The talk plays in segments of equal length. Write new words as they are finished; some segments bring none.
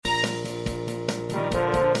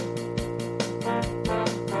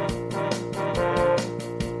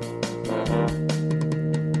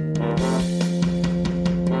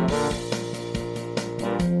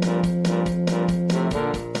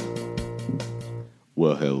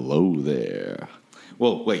Well, hello there.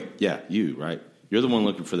 Well, wait, yeah, you, right? You're the one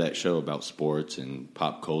looking for that show about sports and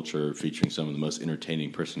pop culture featuring some of the most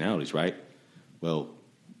entertaining personalities, right? Well,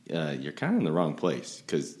 you're kind of in the wrong place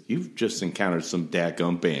because you've just encountered some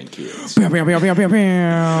dadgum band kids.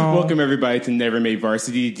 Welcome, everybody, to Never Made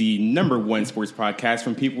Varsity, the #1 sports podcast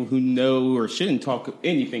from people who know or shouldn't talk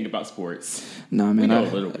anything about sports. No, man, a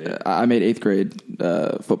little bit. I made 8th grade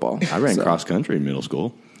football. I ran cross country in middle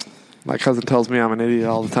school. My cousin tells me I'm an idiot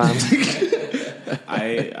all the time.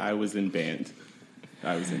 I was in band.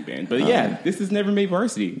 But yeah, this is Never Made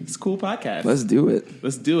Varsity. It's a cool podcast. Let's do it.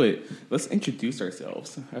 Let's introduce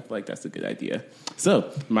ourselves. I feel like that's a good idea.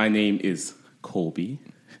 So, my name is Colby.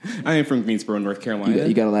 I am from Greensboro, North Carolina.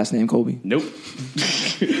 You got a last name, Colby? Nope.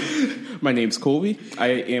 My name's Colby. I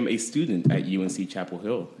am a student at UNC Chapel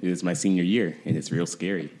Hill. It is my senior year, and it's real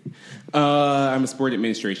scary. I'm a sport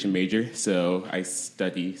administration major, so I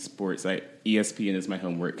study sports. ESPN is my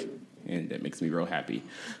homework, and that makes me real happy.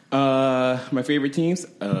 My favorite teams,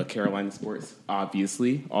 Carolina sports,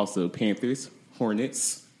 obviously. Also Panthers,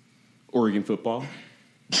 Hornets, Oregon football.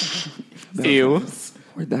 Ew.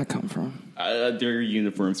 Where'd that come from? Their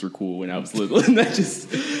uniforms were cool when I was little, and I just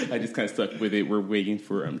kind of stuck with it. We're waiting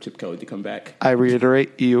for Chip Kelly to come back. I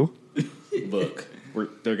reiterate, ew. Look,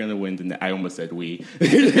 they're gonna win. I almost said we.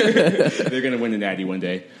 They're gonna win the Natty one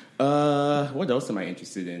day. What else am I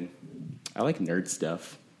interested in? I like nerd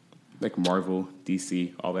stuff, like Marvel,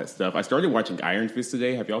 DC, all that stuff. I started watching Iron Fist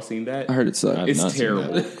today. Have y'all seen that? I heard it sucked. It's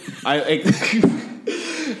terrible.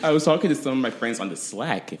 I was talking to some of my friends on the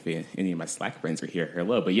Slack. If any of my Slack friends are here,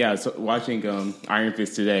 hello. But yeah, I was watching Iron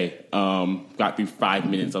Fist today. Got through 5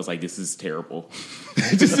 minutes. I was like, this is terrible.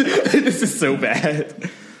 This is so bad.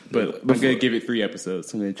 But I'm going to give it 3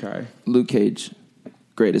 episodes. I'm going to try. Luke Cage,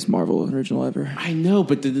 greatest Marvel original ever. I know,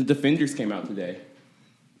 but the Defenders came out today.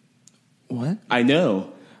 What? I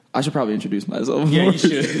know. I should probably introduce myself. Yeah, you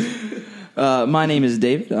should. My name is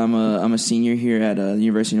David. I'm a senior here at the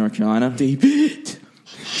University of North Carolina. David.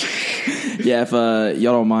 Yeah, if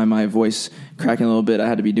y'all don't mind my voice cracking a little bit, I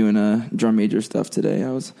had to be doing drum major stuff today. I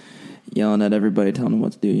was yelling at everybody, telling them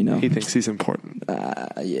what to do, you know. He thinks he's important.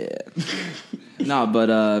 Yeah. No, but,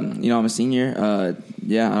 I'm a senior.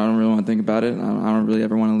 Yeah, I don't really want to think about it. I don't really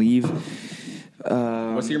ever want to leave.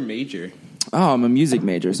 What's your major? Oh, I'm a music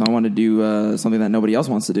major, so I want to do something that nobody else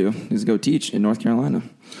wants to do, is go teach in North Carolina.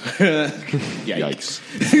 Yikes.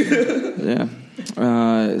 Yeah.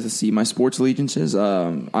 Let's see, my sports allegiances.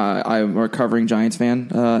 I'm a recovering Giants fan.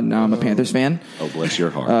 Now I'm a Panthers fan. Oh, bless your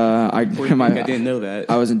heart. I didn't know that.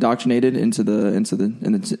 I was indoctrinated into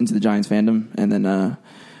the Giants fandom, and then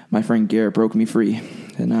my friend Garrett broke me free,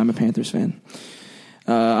 and now I'm a Panthers fan.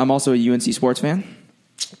 I'm also a UNC sports fan.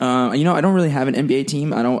 I don't really have an NBA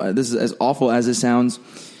team. I don't. This is as awful as it sounds.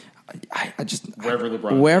 I just wherever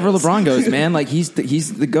LeBron goes, man. Like he's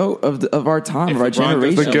the GOAT of our time, of our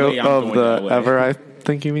generation. The GOAT of the ever. I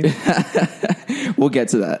think you mean. We'll get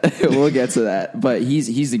to that. But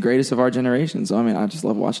he's the greatest of our generation. So I mean, I just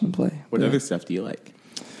love watching him play. What other stuff do you like?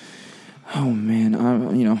 Oh man,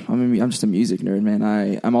 I'm just a music nerd,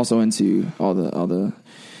 man. I'm also into all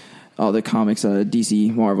the comics,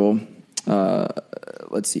 DC, Marvel.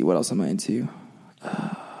 Let's see, what else am I into?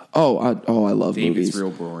 I love David's movies. Real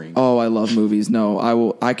boring. Oh, I love movies. No,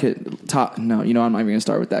 I'm not even going to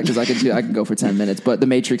start with that because I could go for 10 minutes. But The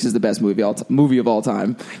Matrix is the best movie of all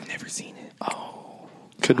time. I've never seen it. Oh,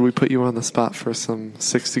 could we put you on the spot for some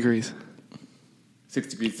 6 degrees? 6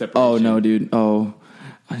 degrees separation. Oh no, dude. Oh,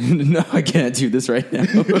 no, I can't do this right now.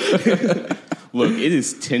 Look, it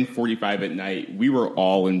is 10:45 at night. We were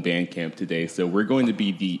all in band camp today, so we're going to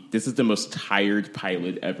be this is the most tired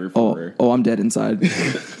pilot ever for I'm dead inside.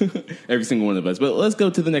 every single one of us. But let's go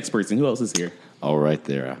to the next person. Who else is here? All right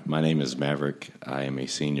there. My name is Maverick. I am a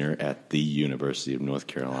senior at the University of North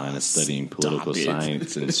Carolina studying political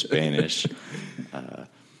science and Spanish.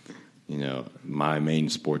 My main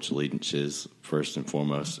sports allegiances, first and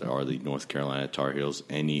foremost, are the North Carolina Tar Heels.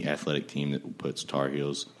 Any athletic team that puts Tar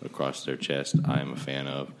Heels across their chest, I am a fan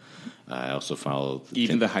of. I also follow...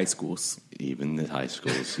 the high schools. Even the high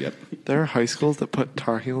schools, yep. There are high schools that put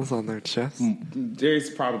Tar Heels on their chest? There's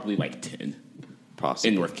probably like 10. Possibly.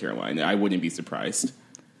 In North Carolina. I wouldn't be surprised.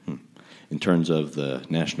 In terms of the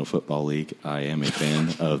National Football League, I am a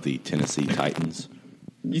fan of the Tennessee Titans.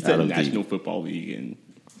 You said National Football League, and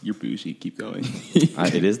you're bougie. Keep going.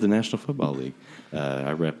 It is the National Football League.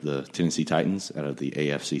 I rep the Tennessee Titans out of the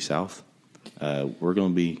AFC South. We're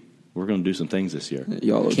going to do some things this year.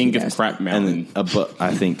 King of Crap Mountain. And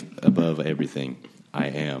I think above everything, I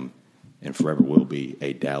am and forever will be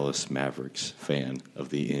a Dallas Mavericks fan of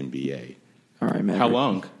the NBA. All right, man. How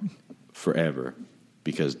long? Forever.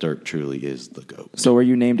 because Dirk truly is the GOAT. So were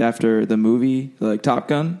you named after the movie, like Top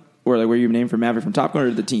Gun? Or like were you named for Maverick from Top Gun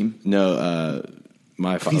or the team? No,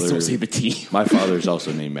 my father. Please don't say the team. My father's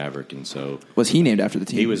also named Maverick, and so Was he named after the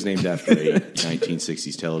team? he was named after a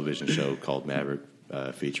 1960s television show called Maverick,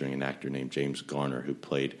 featuring an actor named James Garner who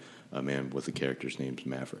played a man with the character's name's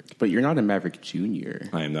Maverick. But you're not a Maverick Jr.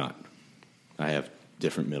 I am not. I have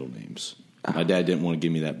different middle names. My dad didn't want to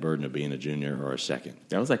give me that burden of being a junior or a second.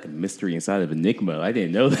 That was like a mystery inside of Enigma. I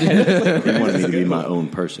didn't know that. He wanted me to be my own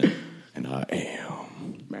person, and I am.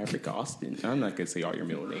 Maverick Austin. I'm not going to say all your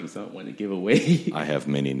middle names. I don't want to give away. I have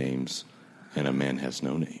many names, and a man has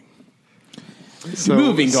no name. So,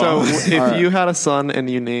 Moving on. if you had a son and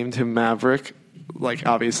you named him Maverick, like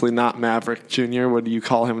obviously not Maverick Jr., would you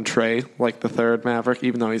call him Trey, like the third Maverick,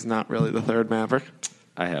 even though he's not really the third Maverick?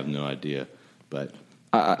 I have no idea, but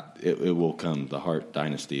it will come. The Hart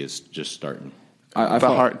dynasty is just starting. I The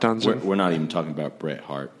thought- Hart Dungeon. We're not even talking about Bret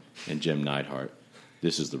Hart and Jim Neidhart.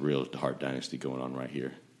 This is the real Hart dynasty going on right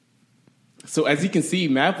here. So as you can see,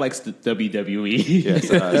 Mav likes the WWE. Yes,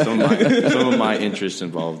 some of my interests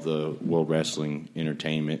involve the world wrestling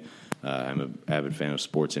entertainment. I'm an avid fan of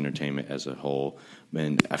sports entertainment as a whole.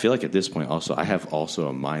 And I feel like at this point also, I have also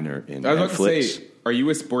a minor in I was about Netflix. to say, are you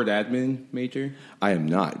a sport admin major? I am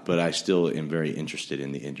not, but I still am very interested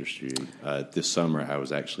in the industry. This summer, I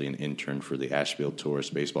was actually an intern for the Asheville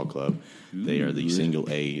Tourist Baseball Club. They are the single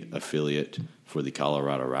A affiliate for the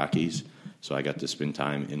Colorado Rockies. So I got to spend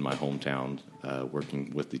time in my hometown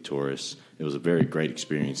working with the tourists. It was a very great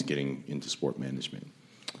experience getting into sport management.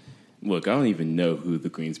 Look, I don't even know who the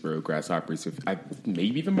Greensboro Grasshoppers are.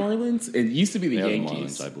 Maybe the Marlins? It used to be the They are the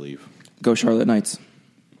Yankees. Marlins, I believe. Go Charlotte Knights.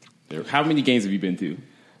 How many games have you been to?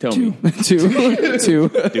 Tell me. Two.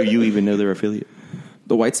 Do you even know their affiliate?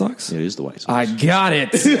 The White Sox? It is the White Sox. I got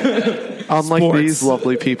it. Unlike Sports. these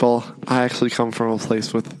lovely people, I actually come from a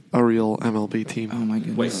place with a real MLB team. Oh my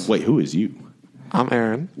goodness. Wait, who is you? I'm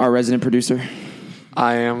Aaron. Our resident producer.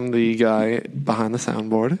 I am the guy behind the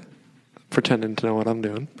soundboard, pretending to know what I'm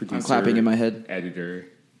doing. Producer, I'm clapping in my head. Editor.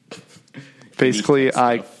 Basically, Neat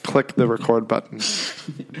I stuff. click the record button.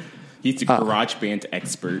 He's a garage band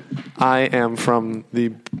expert. I am from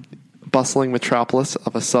the bustling metropolis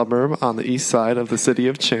of a suburb on the east side of the city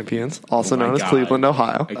of Champions, also Oh my known as God. Cleveland,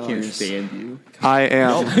 Ohio. I can't stand you. I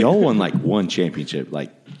am. Y'all won like one championship.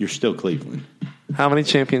 Like, you're still Cleveland. How many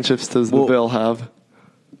championships does the Well- Ville have?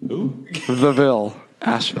 Who? The Ville,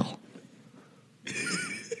 Asheville.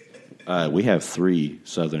 We have 3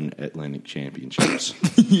 Southern Atlantic championships.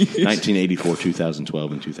 1984,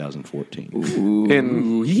 2012, and 2014. In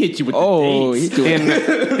Ooh, he hit you with Oh, the he's dates.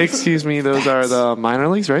 doing excuse me, those are the minor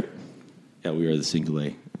leagues, right? Yeah, we are the single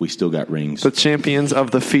A. We still got rings. The champions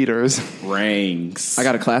of the feeders. Ranks. I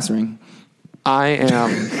got a class ring. I am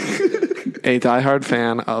a diehard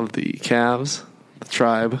fan of the Cavs, the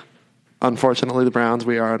Tribe. Unfortunately, the Browns.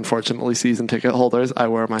 We are unfortunately season ticket holders. I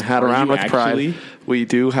wear my hat Are around you with actually? pride. We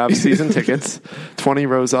do have season tickets. 20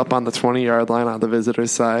 rows up on the 20-yard line on the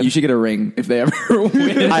visitors' side. You should get a ring if they ever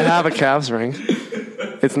win. I have a Cavs ring.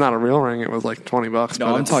 It's not a real ring. It was like $20, No,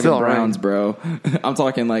 but I'm it's talking still a Browns, ring. bro. I'm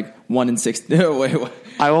talking like 1 in 6. No, wait, what?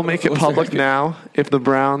 I will make it What's the public record? now. If the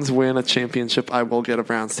Browns win a championship, I will get a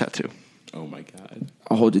Browns tattoo. Oh my god.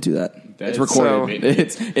 I'll hold you to that. That It's is recorded.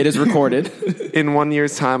 It is recorded. In 1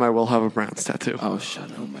 year's time, I will have a Browns tattoo. Oh,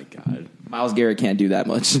 shut up. Oh my god. Miles Garrett can't do that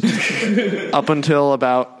much. Up until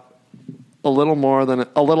about a little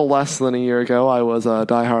less than a year ago, I was a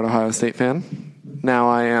diehard Ohio State fan. Now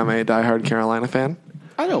I am a diehard Carolina fan.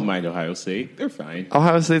 I don't mind Ohio State. They're fine.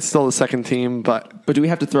 Ohio State's still the second team, but But do we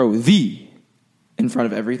have to throw the in front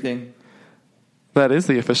of everything? that is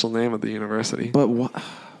the official name of the university. But what?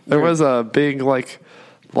 There was a big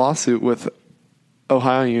lawsuit with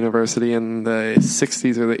Ohio University in the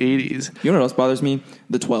 60s or the 80s. You know what else bothers me?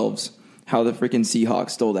 The 12s. How the freaking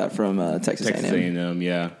Seahawks stole that from Texas Texas A&M. A&M,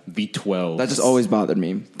 yeah. V12. That just always bothered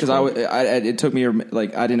me because it took me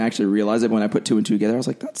like I didn't actually realize it when I put 2 and 2 together. I was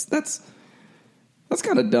like, that's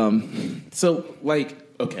kind of dumb. So,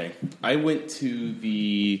 okay. I went to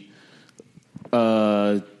the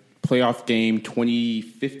playoff game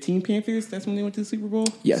 2015 Panthers. That's when they went to the Super Bowl?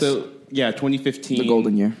 Yes. So, yeah, 2015. The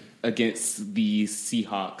golden year. Against the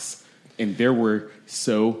Seahawks. And there were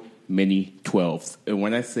so many 12s. And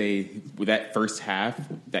when I say with that first half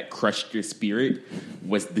that crushed your spirit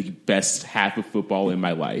was the best half of football in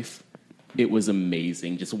my life. It was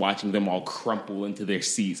amazing just watching them all crumple into their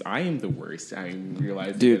seats. I am the worst. I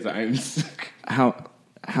realize Dude. because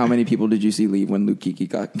How many people did you see leave when Luke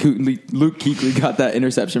Kuechly got that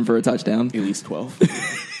interception for a touchdown? at least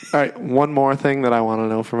 12. All right, one more thing that I want to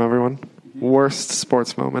know from everyone. worst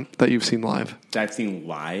sports moment that you've seen live? That I've seen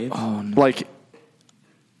live. Like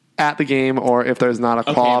at the game, or if there's not a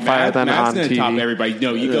qualifier, then Matt's on gonna TV. top everybody.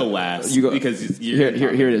 No, you go last. You go because you're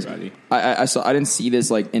here it is. everybody. I didn't see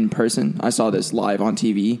this like in person. I saw this live on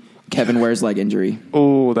TV. Kevin Ware's leg injury.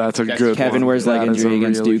 Oh, that's a good Kevin one. Ware's leg That is a injury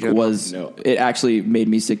against really Duke good was one. No. it actually made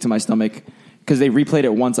me sick to my stomach because they replayed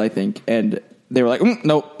it once I think and they were like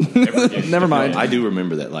nope never mind. I do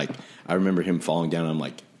remember that. Like, I remember him falling down. And I'm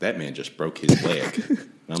like, that man just broke his leg.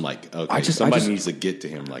 And I'm like, okay, somebody needs to get to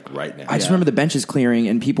him like right now. I just remember the benches clearing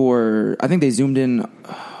and people were. I think they zoomed in.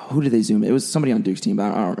 Who did they zoom? It was somebody on Duke's team,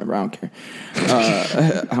 but I don't remember. I don't care.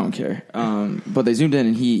 I don't care. But they zoomed in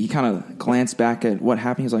and he kind of glanced back at what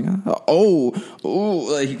happened. He was like,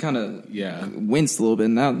 like he kind of winced a little bit.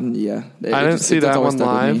 And that, I didn't see that one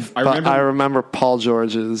live, I but I remember Paul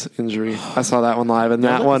George's injury. I saw that one live, and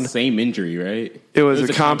that one, same injury, right? it was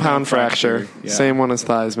a compound fracture. Yeah. Same one as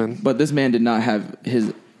Theismann. But this man did not have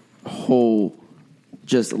his whole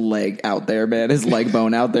just leg out there, man. His leg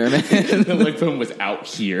bone out there, man. The leg bone was out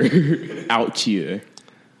here, out here.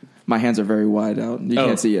 My hands are very wide out. You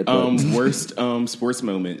can't see it. But. Worst sports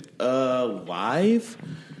moment live.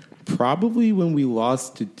 Probably when we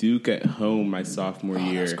lost to Duke at home my sophomore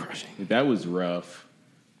year. That was crushing. That was rough.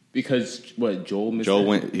 Because Joel missed. Joel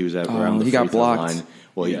went. He was at around the he free got throw blocked. line.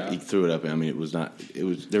 Well, Yeah. he threw it up. I mean, it was not. It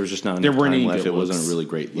was there was just not There enough weren't time any left. good It wasn't a looks. really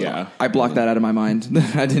great look. Yeah. I blocked that out of my mind.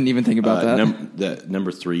 I didn't even think about that. The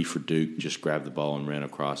number 3 for Duke just grabbed the ball and ran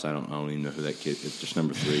across. I don't even know who that kid. It's just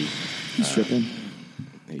number 3. He's tripping.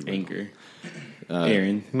 Anger.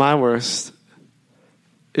 Aaron. My worst.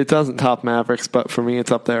 It doesn't top Mavericks, but for me,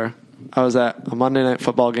 it's up there. I was at a Monday Night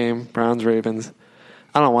Football game, Browns Ravens.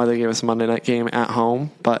 I don't know why they gave us a Monday night game at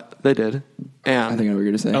home, but they did. And I think I know what you're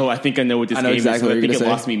going to say. Oh, I think I know what this I know game exactly is. what I you're think it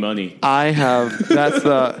gonna lost say. me money. that's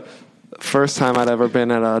the first time I'd ever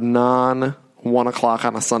been at a non 1 o'clock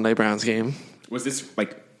on a Sunday Browns game. Was this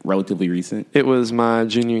like relatively recent? It was my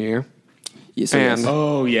junior year. Yes, And- yes.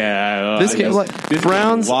 Oh yeah, This game, this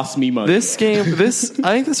Browns game lost me money. This game,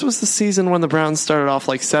 I think this was the season when the Browns started off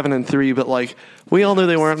like 7-3, but like we all knew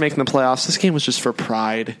they weren't making the playoffs. This game was just for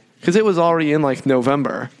pride because it was already in like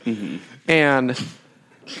November, and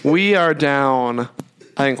we are down,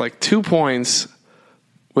 I think like 2 points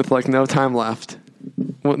with like no time left.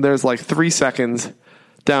 There's like 3 seconds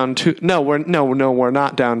down 2. No, we're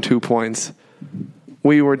not down 2 points.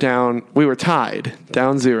 We were tied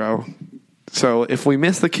down 0. So if we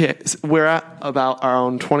miss the kick, we're at about our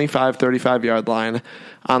own 25, 35-yard line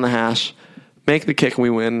on the hash. Make the kick, we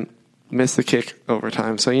win. Miss the kick,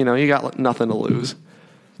 overtime. So, you got nothing to lose.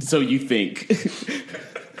 So you think?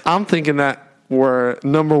 I'm thinking that we're,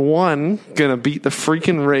 number 1, going to beat the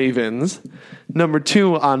freaking Ravens. Number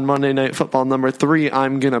 2, on Monday Night Football. Number 3,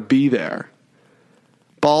 I'm going to be there.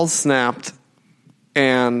 Balls snapped,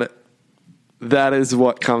 and that is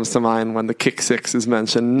what comes to mind when the kick 6 is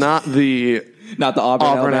mentioned, not the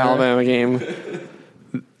Auburn Alabama game.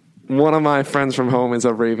 One of my friends from home is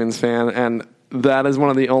a Ravens fan, and that is one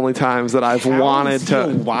of the only times that I've wanted to.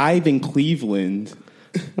 Live in Cleveland.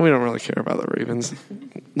 We don't really care about the Ravens.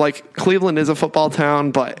 Like, Cleveland is a football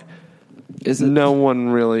town, but Is it? no one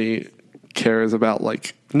really cares about,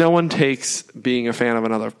 like, no one takes being a fan of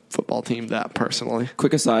another football team that personally.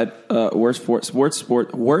 Quick aside, worst sports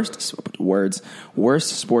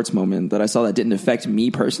moment that I saw that didn't affect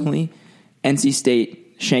me personally. NC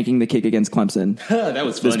State shanking the kick against Clemson That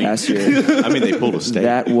was this funny. past year. I mean, they pulled a stake.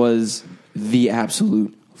 That was the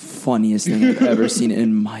absolute funniest thing I've ever seen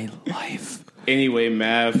in my life. Anyway,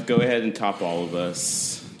 Mav, go ahead and top all of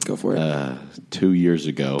us. Go for it. 2 years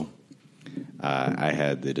ago, I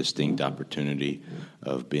had the distinct opportunity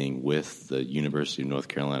of being with the University of North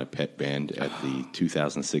Carolina Pep Band at the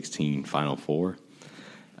 2016 Final Four.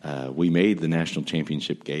 We made the national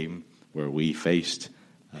championship game where we faced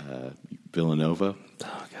Villanova.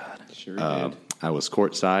 Oh, God. Sure did. I was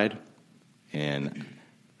courtside, and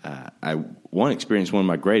I experienced one of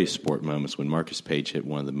my greatest sport moments when Marcus Page hit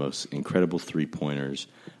one of the most incredible three-pointers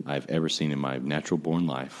I've ever seen in my natural-born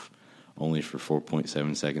life, only for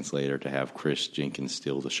 4.7 seconds later to have Chris Jenkins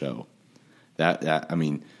steal the show. I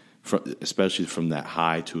mean, especially from that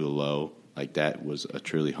high to a low, like that was a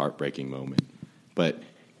truly heartbreaking moment. But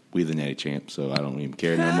we the Natty champs, so I don't even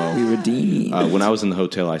care no more. We redeemed. When I was in the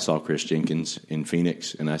hotel, I saw Chris Jenkins in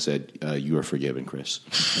Phoenix, and I said, "You are forgiven, Chris,"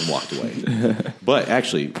 and walked away. But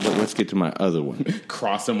actually, let's get to my other one.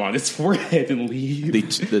 Cross him on his forehead and leave.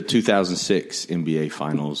 The 2006 NBA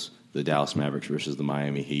Finals, the Dallas Mavericks versus the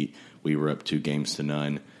Miami Heat. We were up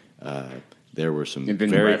 2-0. There were some And then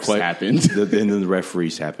very the refs happened. Then the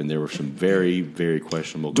referees happened. There were some very, very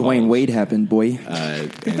questionable Dwayne calls. Wade happened, boy.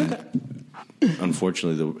 And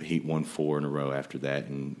unfortunately, the Heat won 4 in a row after that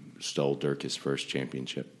and stole Dirk his first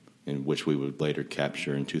championship, in which we would later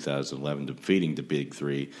capture in 2011, defeating the Big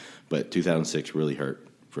Three. But 2006 really hurt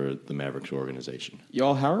for the Mavericks organization.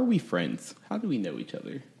 Y'all, how are we friends? How do we know each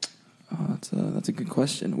other? That's a good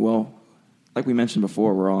question. Well, like we mentioned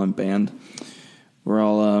before, we're all in band. We're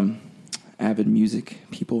all avid music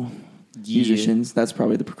people, musicians. That's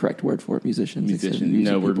probably the correct word for it. Musicians.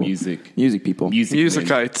 No, we're people. music people.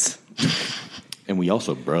 Musikites. And we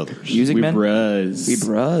also brothers. Music We men. bruz. We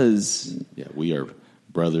bruz. Yeah, we are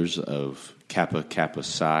brothers of Kappa Kappa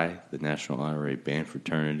Psi, the National Honorary Band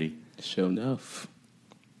Fraternity. Show enough.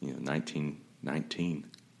 1919.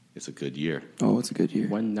 It's a good year. Oh, it's a good year.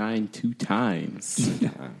 192 times.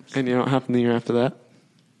 And you know what happened the year after that?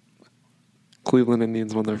 Cleveland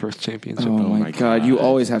Indians won their first championship. Oh, my God. You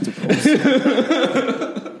always have to post.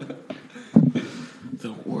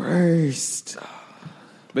 The worst.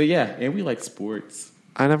 But yeah, and we like sports.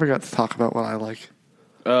 I never got to talk about what I like.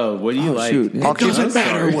 Oh, what do you like? Shoot. I'll keep it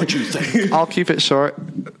matter what you think. I'll keep it short.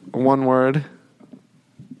 One word.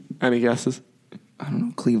 Any guesses? I don't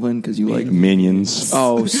know, Cleveland, because you like... Minions.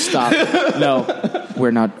 Oh, stop. No.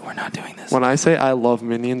 We're not doing this. When I say I love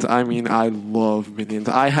Minions, I mean I love Minions.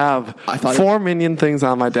 I have 4 Minion things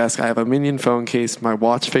on my desk. I have a Minion phone case. My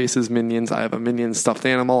watch faces Minions. I have a Minion stuffed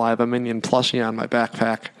animal. I have a Minion plushie on my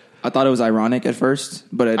backpack. I thought it was ironic at first,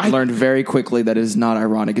 but I learned very quickly that it is not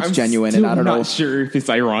ironic. It's genuine, and I don't know. I'm not sure if it's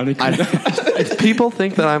ironic. People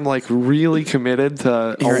think that I'm like really committed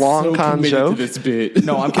to a long con joke. To this bit.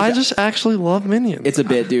 No, I just actually love Minions. It's a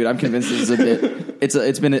bit, dude. I'm convinced this is a bit.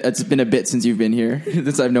 It's been a bit since you've been here,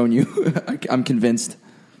 since I've known you. I'm convinced.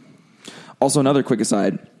 Also, another quick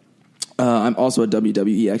aside. I'm also a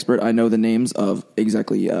WWE expert. I know the names of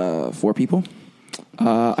exactly 4 people.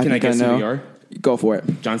 Can I guess who we are? Go for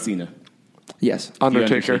it. John Cena. Yes.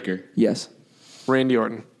 Undertaker. Yes. Randy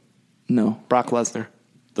Orton. No. Brock Lesnar.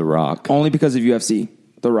 The Rock. Only because of UFC.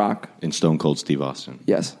 The Rock. And Stone Cold Steve Austin.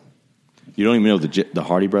 Yes. You don't even know the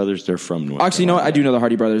Hardy Brothers? They're from North Actually, you know what? I do know the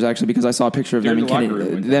Hardy Brothers, actually, because I saw a picture of They're them in and the locker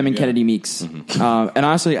room one them time, and yeah. Kennedy Meeks. And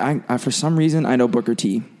honestly, I for some reason, I know Booker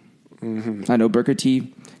T. I know Booker T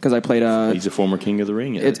because I played... He's a former King of the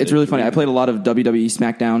Ring. It's really funny. I played a lot of WWE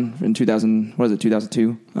SmackDown in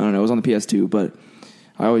 2002? I don't know. It was on the PS2, but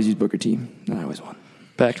I always used Booker T, and I always won.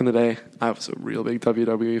 Back in the day, I was a real big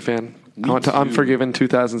WWE fan. I went to Unforgiven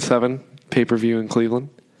 2007, pay-per-view in Cleveland.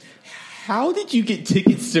 How did you get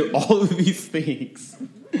tickets to all of these things?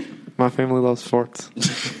 My family loves sports.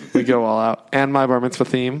 We go all out. And my bar mitzvah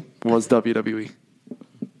theme was WWE.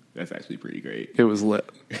 That's actually pretty great. It was lit.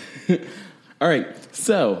 All right,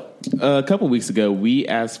 so a couple weeks ago, we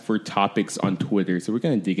asked for topics on Twitter, so we're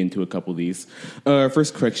going to dig into a couple of these. Our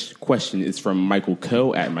first question is from Michael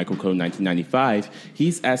Coe at Michael Coe 1995.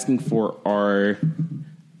 He's asking for our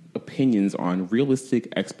opinions on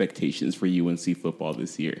realistic expectations for UNC football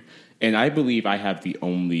this year. And I believe I have the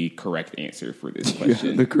only correct answer for this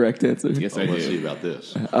question. The correct answer? Yes, I Let's do. see about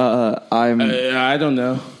this. I don't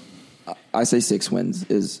know. I say 6 wins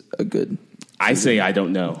is a good... I say I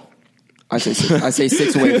don't know. I say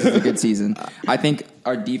 6 wins is a good season. I think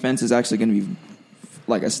our defense is actually going to be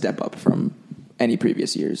like a step up from any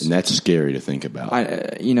previous years. And that's scary to think about.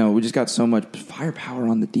 We just got so much firepower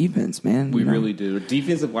on the defense, man. We really do.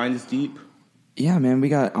 Defensive line is deep. Yeah, man. We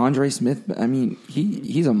got Andre Smith. I mean,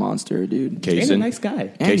 he's a monster, dude. And a nice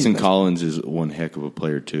guy. And he's Cason nice. Collins is one heck of a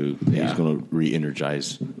player, too. Yeah. He's going to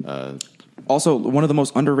re-energize. Also, one of the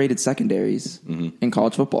most underrated secondaries in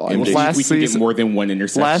college football. And We can get more than one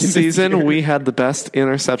interception. Last this season, year. we had the best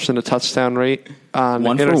interception to touchdown rate on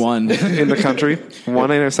 1 for 1 in the country.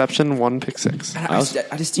 1 interception, 1 pick six.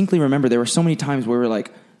 I distinctly remember there were so many times where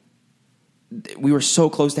we were so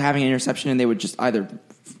close to having an interception, and they would just either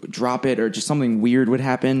drop it or just something weird would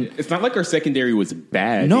happen. It's not like our secondary was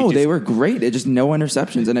bad. No, they were great. It just no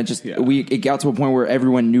interceptions, and it got to a point where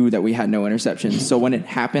everyone knew that we had no interceptions. So when it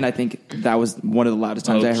happened, I think that was one of the loudest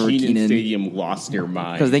times I heard Keenan Keenan. Stadium lost their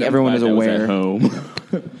mind 'Cause I think I'm everyone glad was that aware. at home.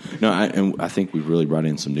 No, I think we've really brought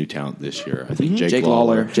in some new talent this year. I think Jake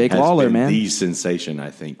Lawler. Jake Lawler, been man. the sensation, I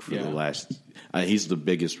think, for Yeah. the last... he's the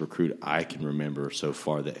biggest recruit I can remember so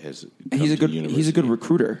far that has come He's a to good. the He's a university. good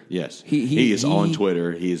recruiter. Yes. He is on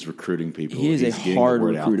Twitter. He is recruiting people. He is He's a getting the hard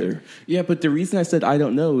word out recruiter. there. Yeah, but the reason I said I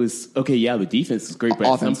don't know is, okay, yeah, the defense is great, but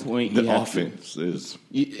Offense. at some point... The you have offense is...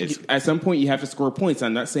 at some point, you have to score points.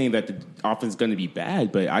 I'm not saying that the offense is going to be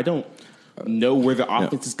bad, but I don't know where the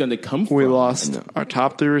offense is going to come from. We lost our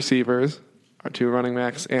top 3 receivers, our 2 running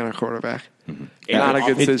backs, and our quarterback. Not a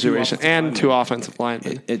good offensive- situation. two And offensive two offensive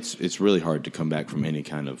linemen. It's really hard to come back from any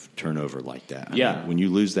kind of turnover like that. I Yeah. mean, when you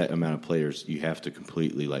lose that amount of players, you have to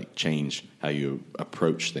completely change how you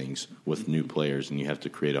approach things with new players, and you have to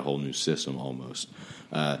create a whole new system almost.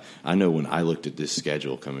 I know when I looked at this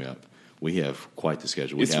schedule coming up, we have quite the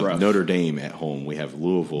schedule. We It's have rough. Notre Dame at home. We have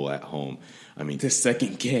Louisville at home. I mean, The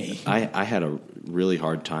second game. I had a really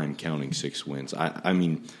hard time counting 6 wins.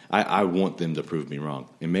 I want them to prove me wrong,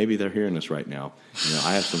 and maybe they're hearing us right now.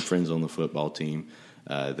 I have some friends on the football team.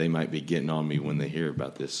 They might be getting on me when they hear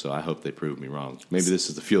about this, so I hope they prove me wrong. Maybe this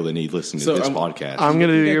is the fuel they need listening So to this I'm- podcast. I'm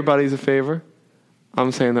going to do your buddies a favor.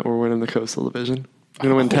 I'm saying that we're winning the Coastal Division. We're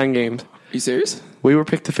going to win 10 games. Are you serious? We were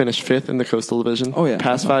picked to finish 5th in the Coastal Division. Oh, yeah.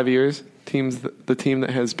 Past 5 years, the team that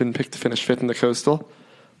has been picked to finish 5th in the Coastal,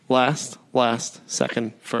 last,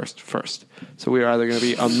 second, first. So we are either going to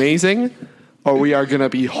be amazing or we are going to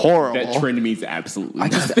be horrible. That trend means absolutely I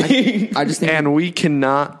just nothing. I just think And we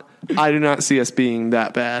cannot. I do not see us being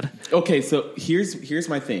that bad. Okay, so here's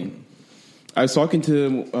my thing. I was talking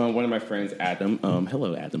to one of my friends, Adam.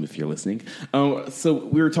 Hello, Adam, if you're listening. So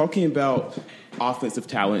we were talking about offensive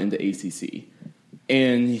talent in the ACC,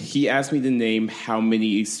 and he asked me to name how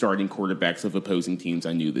many starting quarterbacks of opposing teams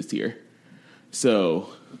I knew this year. So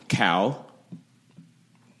Cal,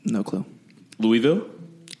 no clue. Louisville,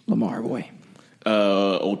 Lamar boy.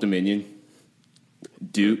 Old Dominion,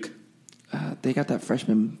 Duke, They got that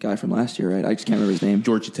freshman guy from last year, right? I just can't remember his name.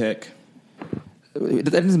 Georgia Tech,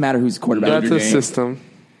 That doesn't matter who's quarterback. That's Notre a Dame. system.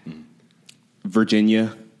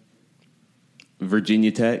 Virginia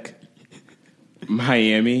Tech,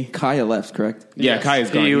 Miami. Kaya left, correct? Yeah, Kai is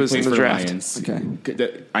gone. He was plays in the for draft. Lions.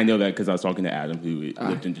 Okay. I know that because I was talking to Adam, who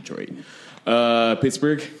lived in Detroit.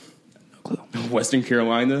 Pittsburgh, No clue. Western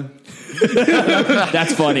Carolina,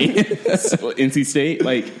 That's funny. NC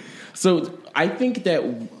State. So I think that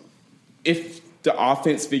if the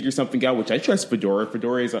offense figures something out, which I trust Fedora.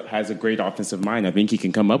 Has a great offensive mind. I think he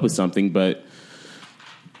can come up with something, but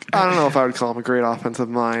I don't know if I would call him a great offensive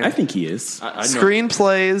mind. I think he is. I know.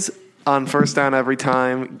 Screenplays on first down every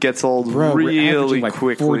time gets old Bro, we're really averaging like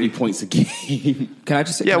quickly. 40 points a game. Can I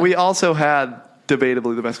just say? Yeah, can we also had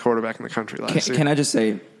debatably the best quarterback in the country last year. Can I just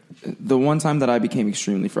say, the one time that I became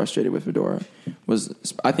extremely frustrated with Fedora was,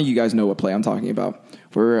 I think you guys know what play I'm talking about.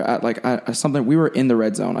 We're at something. We were in the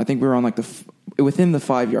red zone. I think we were on within the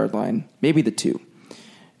 5-yard line, maybe the 2.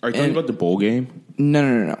 Are you talking about the bowl game?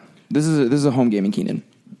 No. This is a home game in Keenan.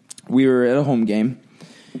 We were at a home game,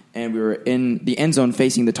 and we were in the end zone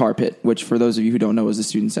facing the tar pit, which for those of you who don't know is the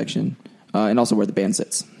student section, and also where the band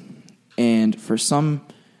sits. And for some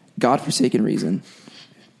godforsaken reason,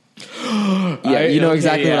 you know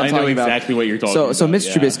exactly what I'm talking about. I know exactly what you're talking about. So Mitch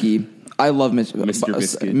yeah. Trubisky, I love Mr.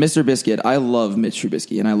 Biscuit. Mr. Biscuit. I love Mitch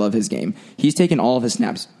Trubisky, and I love his game. He's taken all of his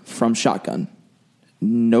snaps from shotgun,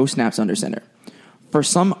 no snaps under center. For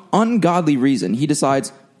some ungodly reason, he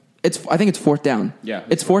decides I think it's 4th down. Yeah,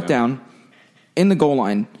 it's 4th down in the goal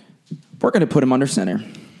line. We're going to put him under center.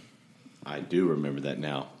 I do remember that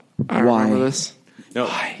now. I Why? remember this. No,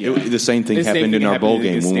 the same thing The same happened thing in our bowl happened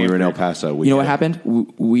game at when we were in El Stanford. Paso. You know what happened?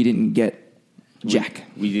 We didn't get jack.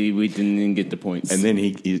 We didn't even get the points. And then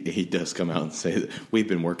he does come out and say that we've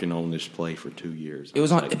been working on this play for 2 years. It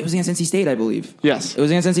was against NC State, I believe. Yes. It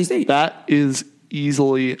was against NC State. That is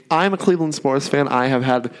easily. I'm a Cleveland sports fan. I have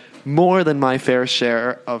had more than my fair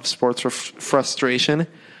share of sports frustration.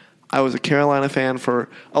 I was a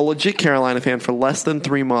legit Carolina fan for less than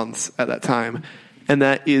 3 months at that time, and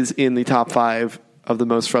that is in the top 5 of the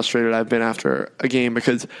most frustrated I've been after a game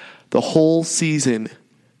because the whole season,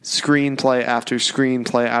 screenplay after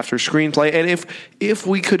screenplay after screenplay, and if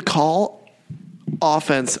we could call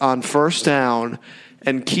offense on first down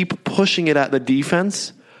and keep pushing it at the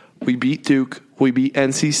defense, we beat Duke, we beat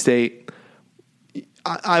NC State.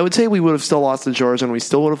 I would say we would have still lost to Georgia and we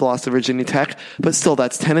still would have lost to Virginia Tech, but still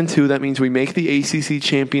that's 10-2. That means we make the ACC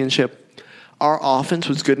championship. Our offense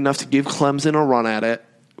was good enough to give Clemson a run at it.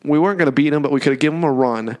 We weren't going to beat them, but we could have given them a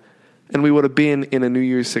run, and we would have been in a New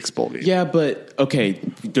Year's Six bowl game. Yeah, but okay,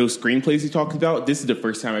 those screenplays you talked about, this is the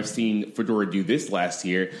first time I've seen Fedora do this last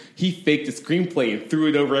year. He faked a screenplay and threw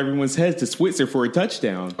it over everyone's head to Switzer for a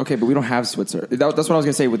touchdown. Okay, but we don't have Switzer. That's what I was going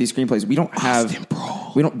to say with these screenplays. We don't have Austin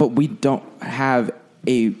Pearl. we don't have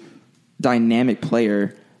a dynamic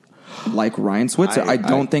player like Ryan Switzer. I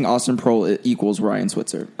don't think Austin Pearl equals Ryan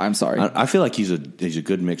Switzer. I'm sorry. I feel like he's a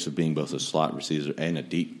good mix of being both a slot receiver and a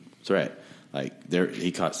deep threat. Like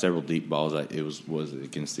he caught several deep balls. It was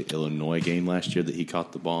against the Illinois game last year that he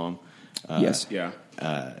caught the bomb. Yes. Yeah.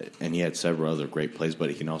 And he had several other great plays, but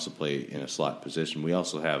he can also play in a slot position. We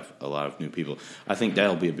also have a lot of new people. I think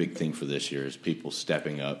that'll be a big thing for this year is people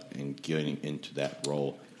stepping up and getting into that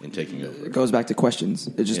role and taking over. It goes back to questions.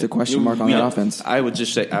 It's just Yeah. a question mark on that offense. I would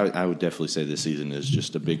just say I would definitely say this season is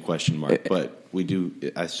just a big question mark, but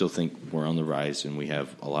I still think we're on the rise and we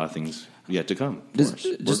have a lot of things yet to come.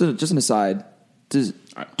 Just an aside.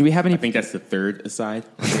 Do we have any? I think that's the third aside.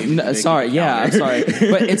 No, sorry, I'm sorry,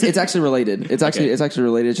 but it's actually related. It's actually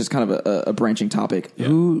related. It's just kind of a branching topic. Yeah.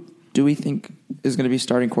 Who do we think is going to be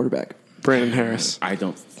starting quarterback? Brandon Harris. I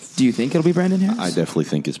don't. Do you think it'll be Brandon Harris? I definitely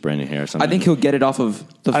think it's Brandon Harris. I think he'll get it off of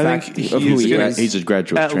the I fact think of who he is. He's a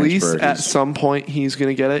graduate At transfer. least at He's- some point he's going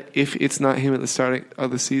to get it. If it's not him at the starting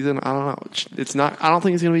of the season, I don't know. It's not. I don't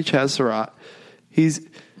think it's going to be Chaz Surratt.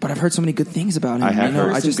 But I've heard so many good things about him. I have I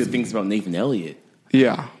heard heard some good things about Nathan Elliott.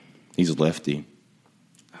 Yeah. he's a lefty.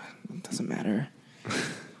 It doesn't matter.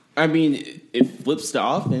 I mean, it flips the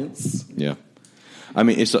offense. Yeah. I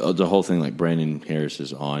mean, it's the whole thing. Like Brandon Harris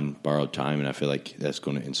is on borrowed time, and I feel like that's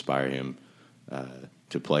going to inspire him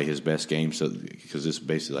to play his best game. So because this is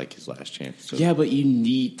basically like his last chance. So. Yeah, but you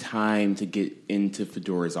need time to get into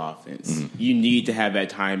Fedora's offense. Mm-hmm. You need to have that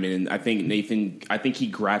time, and I think Nathan. I think he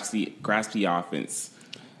grasps the offense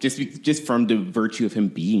just from the virtue of him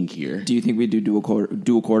being here. Do you think we do dual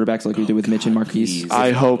quarterbacks like we did with Mitch and Marquise? please.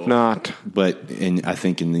 I hope not. But I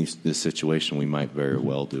think in this situation, we might very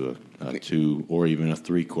well do a 2 or even a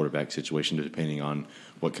 3 quarterback situation, depending on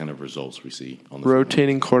what kind of results we see on the field.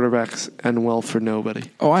 Rotating quarterbacks end well for nobody.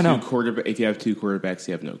 Oh, I know. If you have 2 quarterbacks,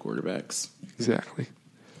 you have no quarterbacks. Exactly.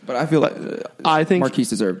 But I feel like I think Marquise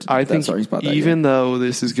deserved I that think starting spot that even year. though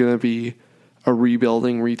this is going to be a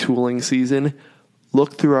rebuilding, retooling season,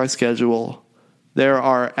 look through our schedule. There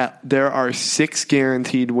are 6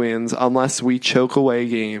 guaranteed wins unless we choke away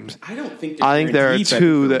games. I don't think. I think there are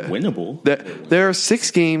 2 that winnable. There are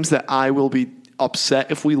 6 games that I will be upset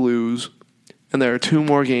if we lose, and there are 2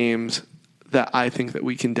 more games that I think that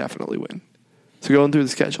we can definitely win. So going through the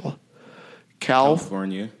schedule,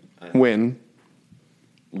 California, win,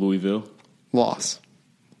 Louisville, loss,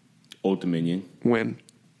 Old Dominion, win.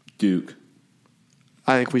 Duke.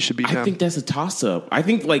 I think we should beat I them. think that's a toss-up. I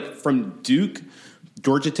think like from Duke,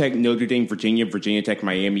 Georgia Tech, Notre Dame, Virginia Tech,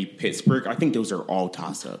 Miami, Pittsburgh. I think those are all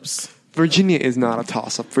toss-ups. Virginia is not a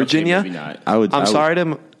toss-up. Virginia, Okay, maybe not. I'm sorry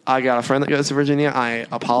to. I got a friend that goes to Virginia. I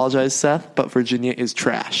apologize, Seth, but Virginia is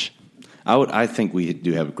trash. I think we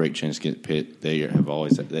do have a great chance to get Pitt. They have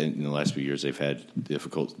always, in the last few years, they've had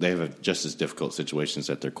just as difficult situations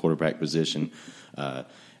at their quarterback position.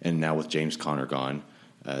 And now with James Conner gone,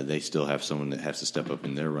 they still have someone that has to step up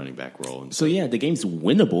in their running back role. And So yeah, the game's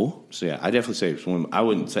winnable. so yeah, I definitely say it's one. I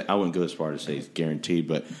wouldn't go as far to say it's guaranteed,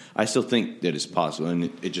 but I still think that it's possible, and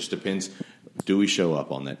it just depends. Do we show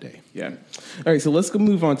up on that day? Yeah. All right, so let's go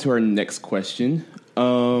move on to our next question.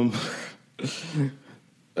 Turner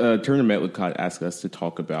Metlicott asked us to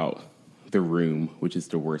talk about The Room, which is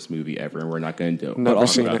the worst movie ever, and we're not going to Never talk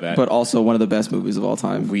seen about it. that. But also one of the best movies of all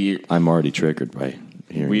time. I'm already triggered by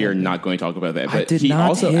hearing. We are that. not going to talk about that. I But did he not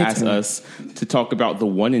also hit asked him. us to talk about the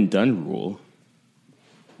one and done rule.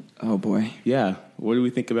 Oh boy. Yeah, what do we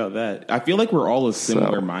think about that? I feel like we're all of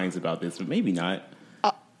similar So- minds about this, but maybe not.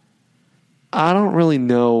 I don't really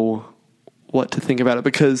know what to think about it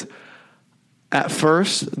because at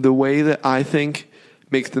first, the way that I think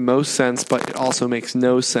makes the most sense, but it also makes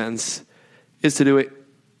no sense, is to do it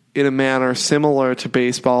in a manner similar to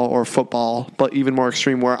baseball or football, but even more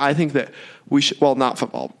extreme, where I think that we should, well, not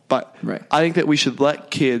football, but Right. I think that we should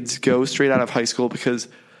let kids go straight out of high school because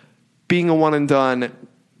being a one and done,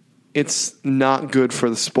 it's not good for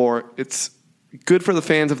the sport. It's good for the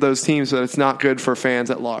fans of those teams, but it's not good for fans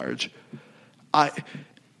at large.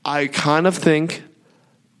 I kind of think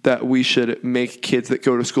that we should make kids that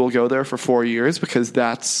go to school go there for 4 years because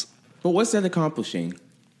that's But what's that accomplishing?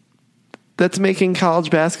 making college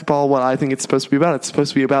basketball what I think it's supposed to be about. It's supposed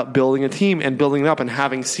to be about building a team and building it up and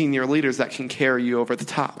having senior leaders that can carry you over the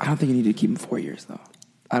top. I don't think you need to keep him 4 years though.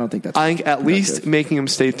 I don't think that's. I think at least productive. making them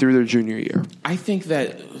stay through their junior year. I think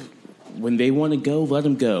that when they want to go, let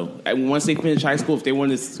them go. And once they finish high school, if they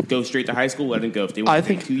want to go straight to high school, let them go. If they want I to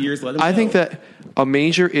think take 2 years, let them go. I think that a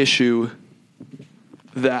major issue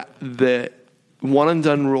that the one and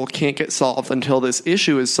done rule can't get solved until this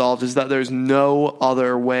issue is solved is that there's no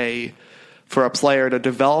other way for a player to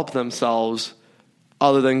develop themselves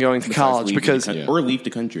other than going to Besides college leave the because country- or leave the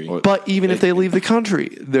country. but even if they leave the country,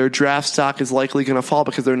 their draft stock is likely going to fall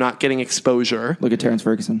because they're not getting exposure. Look at Terrence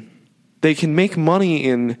Ferguson. They can make money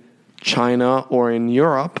in China or in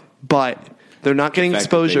Europe, but They're not getting The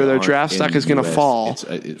fact that they exposure. Their aren't draft in stock the is going to US, fall.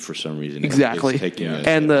 For some reason. Exactly. It's taking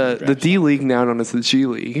And the draft D stock. League, now known as the G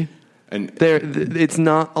League, And it's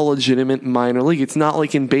not a legitimate minor league. It's not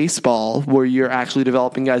like in baseball where you're actually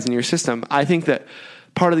developing guys in your system. I think that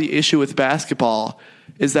part of the issue with basketball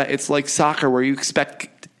is that it's like soccer where you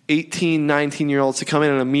expect 18, 19-year-olds to come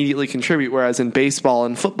in and immediately contribute, whereas in baseball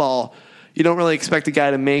and football, you don't really expect a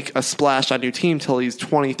guy to make a splash on your team till he's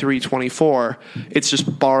 23, 24. It's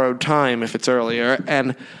just borrowed time if it's earlier.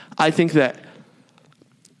 And I think that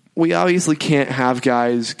we obviously can't have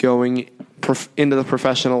guys going into the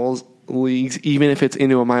professional leagues, even if it's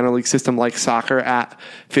into a minor league system like soccer at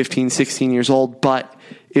 15, 16 years old. But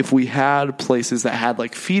if we had places that had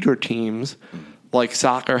like feeder teams like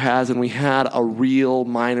soccer has, and we had a real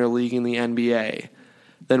minor league in the NBA,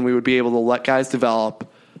 then we would be able to let guys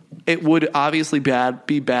develop. It would obviously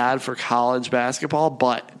be bad for college basketball,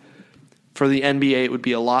 but for the NBA it would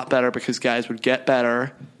be a lot better because guys would get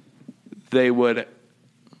better. They would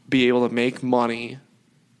be able to make money,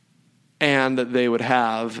 and they would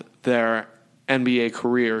have their NBA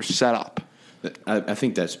career set up. I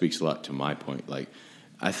think that speaks a lot to my point. Like,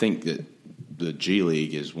 I think that the G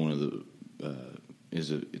League is one of the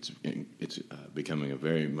it's becoming a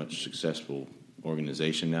very much successful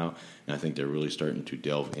organization now, and I think they're really starting to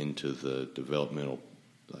delve into the developmental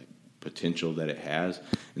potential that it has.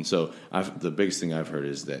 And so the biggest thing I've heard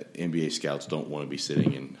is that NBA scouts don't want to be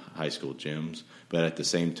sitting in high school gyms, but at the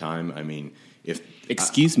same time, I mean,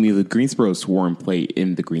 Excuse me, the Greensboro Swarm play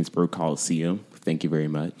in the Greensboro Coliseum. Thank you very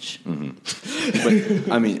much. Mm-hmm.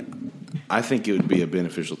 But I mean, I think it would be a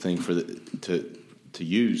beneficial thing for to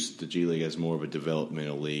use the G League as more of a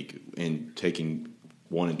developmental league and taking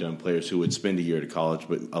one and done players who would spend a year at college,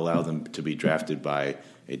 but allow them to be drafted by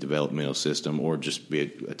a developmental system or just be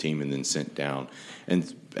a team and then sent down.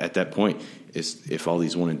 And at that point, if all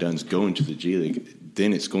these one and dones go into the G League,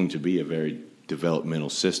 then it's going to be a very developmental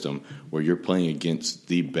system where you're playing against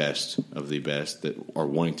the best of the best that are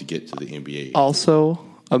wanting to get to the NBA. Also,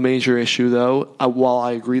 a major issue, though, while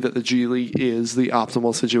I agree that the G League is the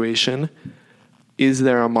optimal situation, is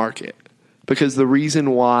there a market? Because the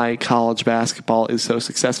reason why college basketball is so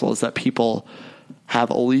successful is that people have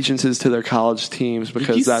allegiances to their college teams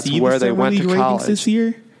because that's where they went to college this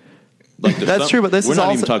year. That's true, but this we're is not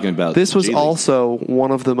also even talking about this was G League. also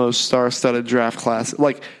one of the most star-studded draft classes,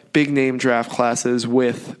 like big name draft classes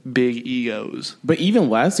with big egos. But even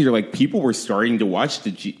last year, people were starting to watch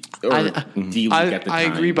the D League at the time. I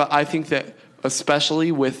agree, but I think that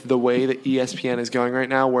especially with the way that ESPN is going right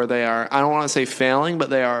now, where they are, I don't want to say failing,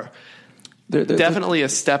 but they are definitely a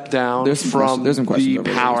step down from the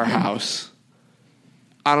powerhouse.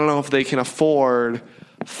 I don't know if they can afford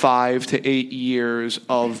 5 to 8 years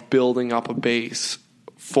of building up a base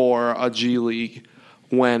for a G League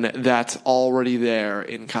when that's already there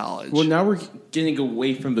in college. Well, now we're getting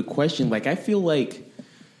away from the question. I feel like,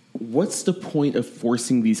 what's the point of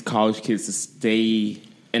forcing these college kids to stay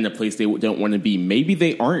in a place they don't want to be? Maybe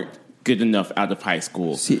they aren't good enough out of high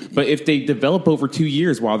school. But if they develop over 2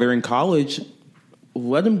 years while they're in college,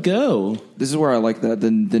 let them go. This is where I like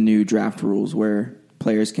the new draft rules where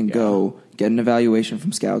players can go get an evaluation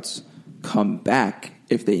from scouts, come back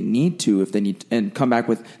if they need and come back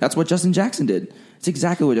with. That's what Justin Jackson did. It's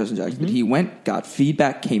exactly what Justin Jackson did. He went, got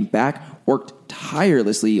feedback, came back, worked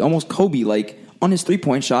tirelessly, almost Kobe-like, on his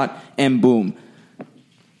three-point shot, and boom.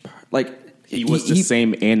 He was the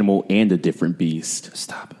same animal and a different beast.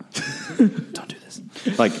 Stop. Don't do this.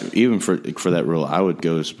 Even for that rule, I would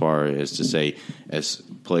go as far as to say, as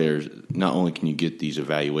players, not only can you get these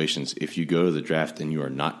evaluations, if you go to the draft and you are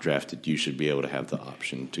not drafted, you should be able to have the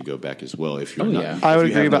option to go back as well. If you're not, I would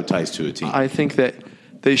agree about ties to a team. I think that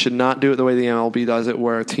they should not do it the way the MLB does it,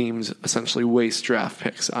 where teams essentially waste draft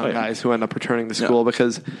picks on guys who end up returning to school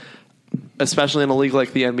because. Especially in a league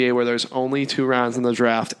like the NBA where there's only 2 rounds in the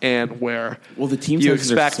draft and where the team you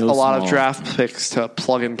expect so a lot small. of draft picks to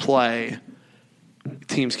plug and play,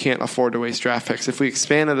 teams can't afford to waste draft picks. If we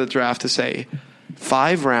expanded the draft to, say,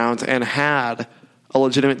 5 rounds and had a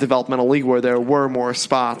legitimate developmental league where there were more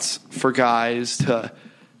spots for guys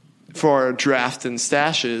for draft and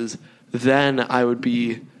stashes, then I would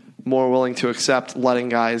be more willing to accept letting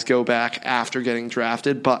guys go back after getting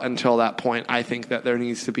drafted. But until that point, I think that there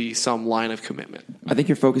needs to be some line of commitment. I think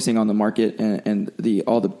you're focusing on the market and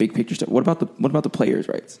all the big picture stuff. What about the players'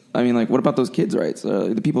 rights? I mean, what about those kids' rights?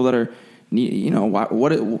 The people that are,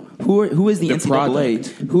 who is the NCAA?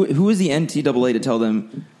 Who is the NCAA to tell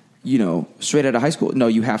them, straight out of high school? No,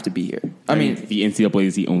 you have to be here. I mean, the NCAA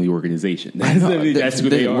is the only organization. That's who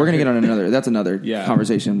they are. We're going to get on another. That's another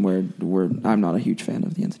conversation where I'm not a huge fan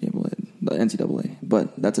of the NCAA. the NCAA,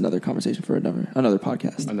 but that's another conversation for another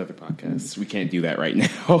podcast. Another podcast. We can't do that right now.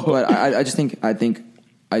 But I just think I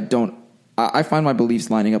find my beliefs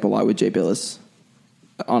lining up a lot with Jay Billis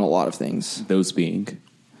on a lot of things. Those being,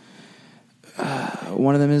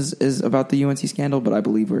 one of them is about the UNC scandal, but I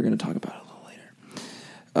believe we're going to talk about it a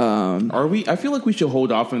little later. are we? I feel like we should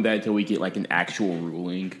hold off on that until we get like an actual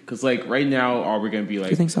ruling. Because like right now, are we going to be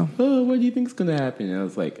like? You think so? Oh, what do you think's going to happen? And I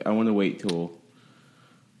was like, I want to wait till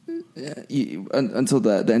Until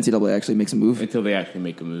the NCAA actually makes a move. until they actually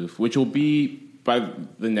make a move, which will be by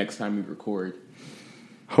the next time we record.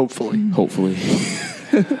 Hopefully. Hopefully,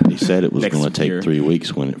 He said it was Next going to take year. 3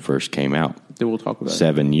 weeks when it first came out then we'll talk about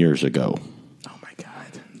 7 years ago. it. Oh my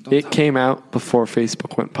god! It came out before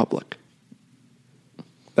Facebook went public.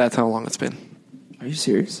 That's how long it's been. Are you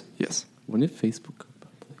serious? Yes. When did Facebook go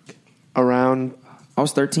public? Around, I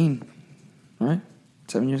was 13, right?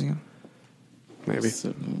 7 years ago. maybe.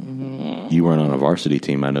 You weren't on a varsity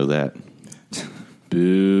team, I know that.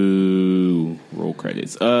 Boo! Roll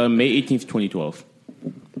credits. May 18th, 2012.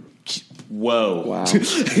 Whoa! Wow.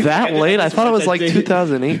 That late? I thought it was like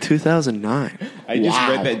 2008, 2009. I just Wow.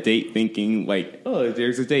 read that date thinking like, oh,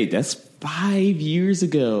 there's a date. That's 5 years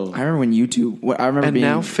ago. I remember when YouTube. I remember And being.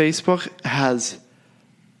 now Facebook has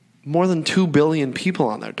more than 2 billion people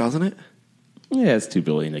on there, doesn't it? Yeah, it's 2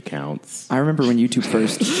 billion accounts. I remember when YouTube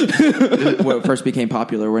first became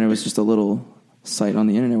popular, when it was just a little site on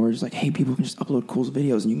the internet where it's like, hey, people can just upload cool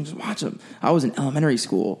videos and you can just watch them. I was in elementary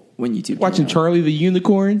school when YouTube Watching came out. Charlie the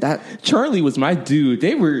Unicorn. That- Charlie was my dude.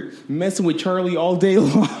 They were messing with Charlie all day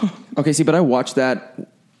long. Okay, see, but I watched that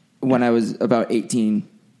when I was about 18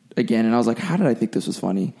 again, and I was like, how did I think this was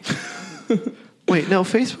funny? Wait, no,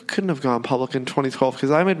 Facebook couldn't have gone public in 2012 because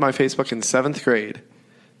I made my Facebook in 7th grade,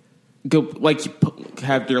 Go like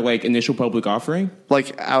have their like initial public offering.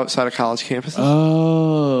 like outside of college campuses.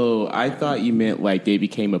 Oh, I thought you meant like they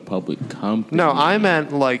became a public company. No, I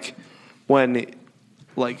meant like when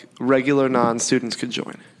like regular non-students could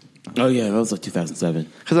join. Oh yeah, that was like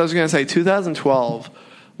 2007. Because I was going to say 2012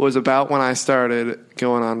 was about when I started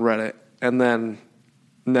going on Reddit, and then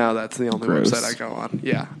now that's the only Gross. website I go on.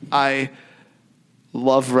 Yeah, I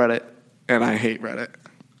love Reddit and I hate Reddit.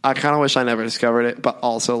 I kind of wish I never discovered it, but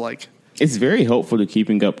also like It's very helpful to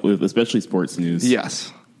keeping up with, especially sports news.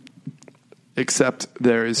 yes. Except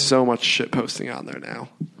there is so much shit posting on there now.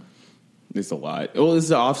 It's a lot. Well, this is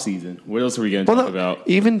the off season. What else are we going to Well, talk no, about?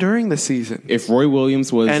 even during the season, If Roy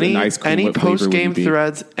Williams was any an ice cream, any what flavor would post he game be?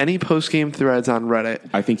 threads, any post game threads on Reddit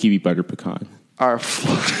I think he'd be butter pecan. are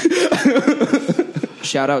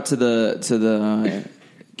Shout out to the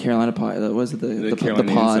Carolina pod. What was it the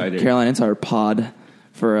Carolina pod? Insider. Carolina Insider pod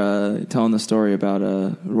for telling the story about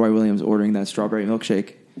Roy Williams ordering that strawberry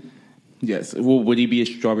milkshake. Yes. Well, would he be a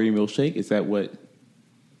strawberry milkshake? Is that what?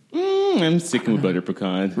 I'm sticking with butter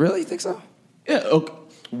pecan. Really, you think so? Yeah. Okay.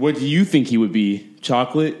 What do you think he would be?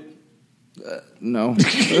 Chocolate? No,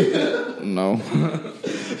 no.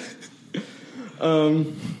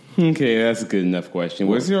 Okay, that's a good enough question.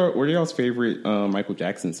 What are y'all's favorite Michael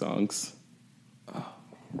Jackson songs?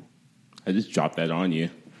 I just dropped that on you.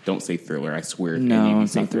 Don't say Thriller. I swear. if any of No, you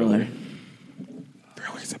it's say not Thriller.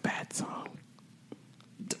 Thriller's a bad song.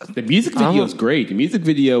 The music video is great. The music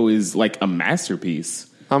video is like a masterpiece.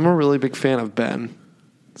 I'm a really big fan of Ben.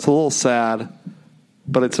 It's a little sad,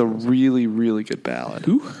 but it's a really, really good ballad.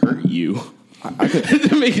 Who hurt you?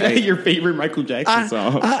 To make that your favorite Michael Jackson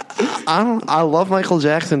song. I love Michael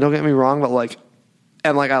Jackson, don't get me wrong, but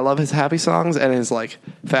I love his happy songs and his like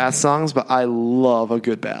fast songs, but I love a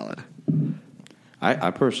good ballad.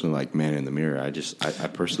 I personally like Man in the Mirror. I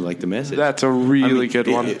personally like the message. That's a really good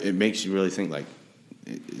one. It makes you really think. Like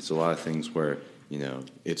it's a lot of things where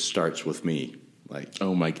it starts with me. Like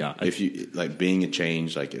Oh my god! if you like being a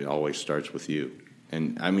change, like it always starts with you.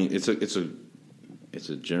 And I mean it's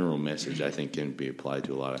a general message I think can be applied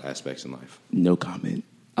to a lot of aspects in life. No comment.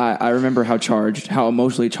 I remember how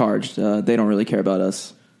emotionally charged They Don't Really Care About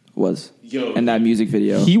Us was in that music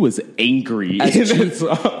video. He was angry. As in che- that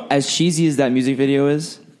song. As cheesy as that music video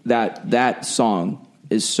is, that song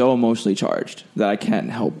is so emotionally charged that I can't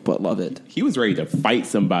help but love it. He was ready to fight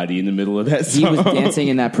somebody in the middle of that song. He was dancing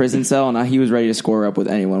in that prison cell, and he was ready to score up with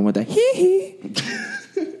anyone with that hee hee.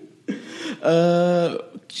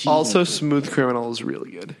 Also, Smooth Criminal is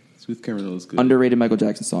really good. Smooth Criminal is good. Underrated Michael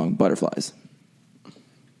Jackson song, Butterflies.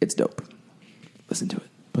 It's dope. Listen to it.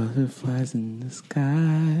 Butterflies in the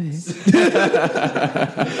sky.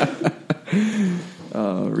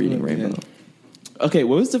 Reading Rainbow. Okay,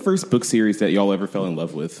 what was the first book series that y'all ever fell in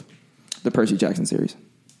love with? The Percy Jackson series.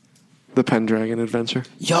 The Pendragon Adventure.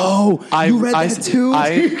 Yo, you read that too?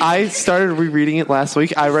 I started rereading it last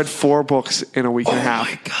week. I read 4 books in a week and a half.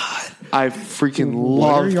 Oh my god. I freaking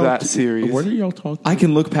love that series. What are y'all talking? I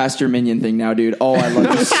can look past your minion thing now, dude. Oh, I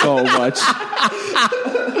love you so much.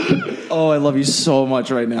 Oh, I love you so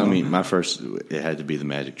much right now. I mean, my first, it had to be the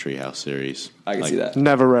Magic Treehouse series. I can see that.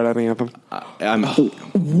 Never read any of them.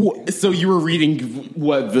 So you were reading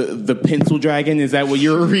what the Pencil Dragon? Is that what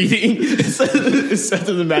you were reading instead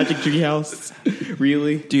of the Magic Treehouse?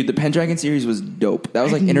 Really, Dude, the Pendragon series was dope. That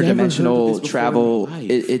was like I've never heard of this interdimensional before travel. in my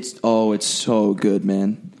life. It's so good,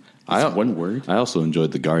 man. one word. I also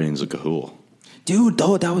enjoyed the Guardians of Ga'Hoole. Dude,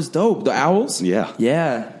 that was dope. The owls? Yeah.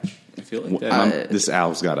 Yeah. I feel like that. This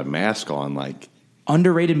owl's got a mask on, like,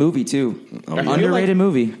 Underrated movie, too. Oh, yeah. Underrated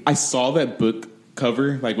movie. I saw that book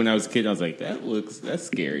cover like when I was a kid. I was like, that's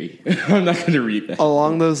scary. I'm not going to read that.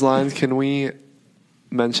 Along those lines, can we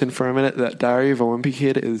mention for a minute that Diary of a Wimpy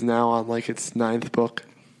Kid is now on like its 9th book?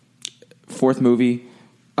 4th movie.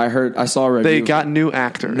 I saw a review. They got new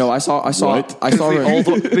actors. No, I saw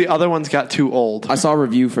the the other ones got too old. I saw a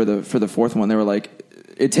review for the 4th one. They were like,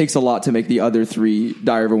 it takes a lot to make the other 3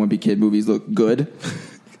 Diary of a Wimpy Kid movies look good.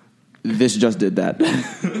 This just did that.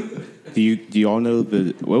 Do you all know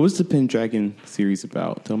what was the Pendragon series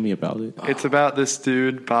about? Tell me about it. It's about this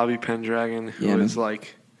dude, Bobby Pendragon, who Yeah, is man.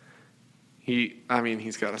 like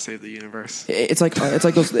he's got to save the universe. It's like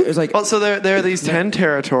those. It's like Well, so there are these 10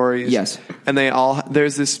 territories. Yes. And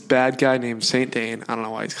there's this bad guy named Saint Dane. I don't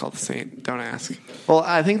know why he's called the Saint. Don't ask. Well,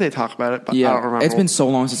 I think they talk about it, but I don't remember. It's been so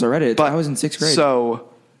long since I read it. But I was in 6th grade. So,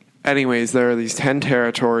 anyways, there are these 10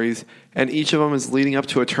 territories, and each of them is leading up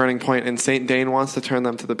to a turning point, and Saint Dane wants to turn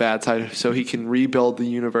them to the bad side so he can rebuild the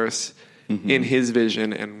universe in his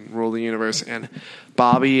vision and rule the universe. And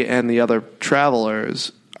Bobby and the other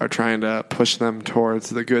travelers are trying to push them towards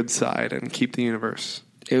the good side and keep the universe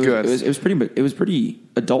good. It was pretty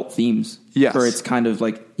adult themes. Yes. For its kind of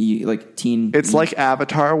like teen. It's like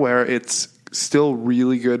Avatar, where it's still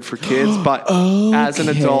really good for kids, but as an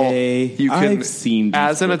adult, you can. I've seen these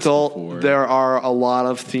as an books adult, before. there are a lot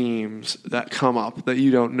of themes that come up that you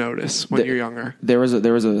don't notice when you're younger. There was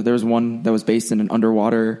one that was based in an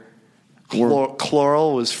underwater.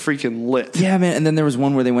 Chloral was freaking lit. Yeah, man. And then there was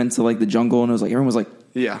one where they went to like the jungle and it was like everyone was like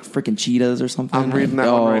Yeah. freaking cheetahs or something. I'm reading that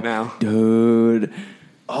one right now. Dude.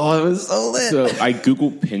 Oh, it was so lit. So I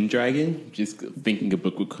googled Pendragon, just thinking a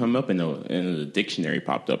book would come up, and a dictionary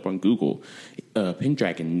popped up on Google.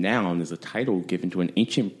 Pendragon, noun, is a title given to an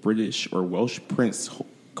ancient British or Welsh prince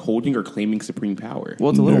holding or claiming supreme power.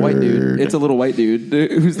 Well, it's a little white dude. It's a little white dude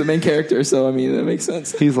who's the main character. So I mean, that makes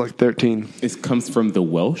sense. He's like 13. It comes from the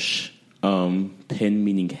Welsh, pen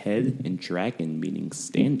meaning head, and dragon meaning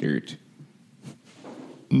standard.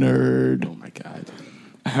 Nerd. Oh my god.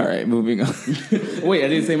 All right, moving on. Wait, I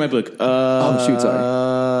didn't say my book. Shoot,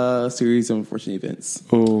 sorry. Series of unfortunate events.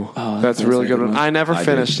 Oh, that's a really good one. I never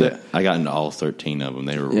finished it. I got into all 13 of them.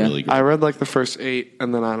 They were Yeah. really good. I read like the first 8,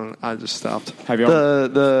 and then I just stopped. Have y'all-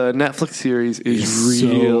 the Netflix series is It's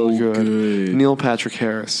real so good. good. Neil Patrick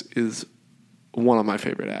Harris is one of my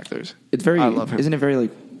favorite actors. It's very. I love him. Isn't it very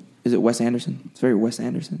like? Is it Wes Anderson? It's very Wes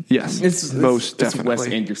Anderson. Yes, It's most Wes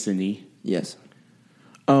definitely. Anderson-y. Yes.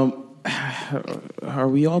 Are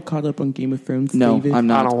we all caught up on Game of Thrones? No, David? I'm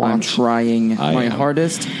not. I don't I'm watch. trying I my am.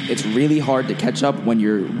 hardest. It's really hard to catch up when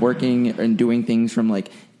you're working and doing things from like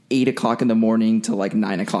 8 o'clock in the morning to like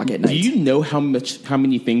 9 o'clock at night. Do you know how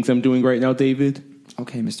many things I'm doing right now, David?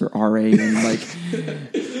 Okay, Mr. RA and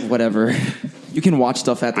like whatever. You can watch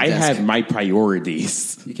stuff at the I desk. have my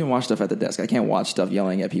priorities. You can watch stuff at the desk. I can't watch stuff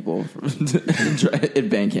yelling at people at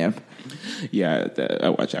band camp. Yeah, I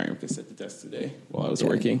watched Iron Fist at the desk today while I was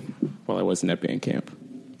working, while I wasn't at band camp.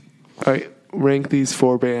 All right, rank these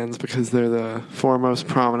 4 bands because they're the 4 most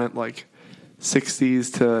prominent like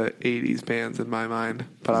 60s to 80s bands in my mind.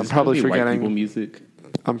 But I'm Is this probably gonna be white people forgetting. music.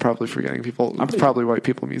 I'm probably forgetting people. It's probably white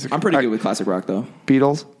people music. I'm pretty All good right, with classic rock though.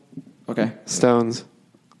 Beatles, Okay. Stones,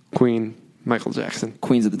 Queen, Michael Jackson.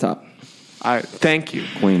 Queen's at the top. Thank you.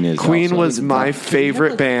 Queen is Queen also- was my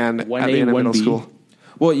favorite band at the end of middle 1A, 1B. school.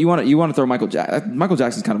 Well, you want to throw Michael Jackson. Michael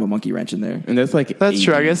Jackson's kind of a monkey wrench in there. And that's like That's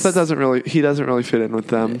true. I 80s. guess he doesn't really fit in with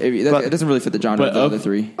them. It doesn't really fit the genre of the other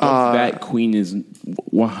 3. That Queen is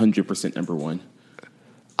 100% number 1.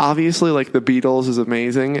 Obviously, like the Beatles is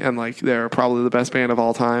amazing, and like they're probably the best band of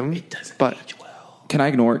all time. It doesn't age well. Can I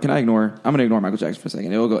ignore? I'm going to ignore Michael Jackson for a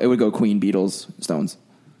second. It would go Queen, Beatles, Stones.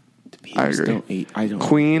 I agree. I don't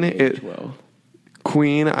Queen, age it- well.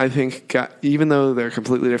 Queen, I think, even though they're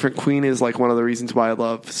completely different, Queen is like one of the reasons why I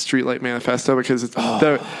love Streetlight Manifesto, because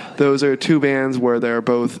those are two bands where they're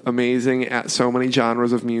both amazing at so many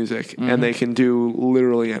genres of music, and they can do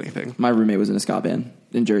literally anything. My roommate was in a ska band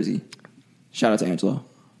in Jersey. Shout out to Angelo.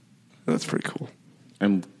 That's pretty cool.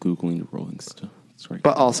 I'm Googling the Rolling Stones right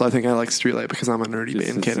But also, I think I like Streetlight because I'm a nerdy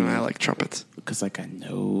band kid and I like trumpets. because like I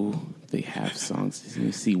know they have songs. Let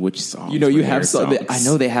me see which songs. You know, you were have their I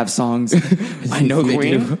know they have songs. I know they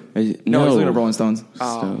do. No, I was looking at Rolling Stones.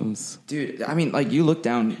 Stones. Dude, I mean, like, you look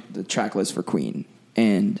down the track list for Queen,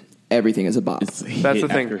 and everything is a bop. It's That's hit the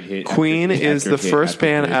thing. after hit Queen after hit is after the hit first after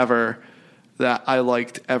band hit. ever that I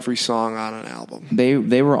liked every song on an album.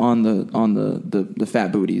 They were on the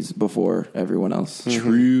Fat Booties before everyone else.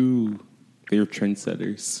 True. They were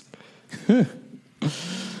trendsetters.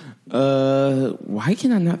 Why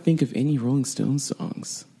can I not think of any Rolling Stones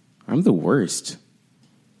songs? I'm the worst.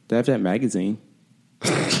 They have that magazine.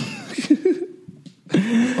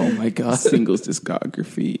 Oh my god! Singles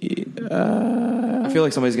discography. I feel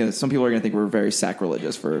like some people are gonna think we're very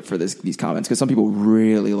sacrilegious for these comments, because some people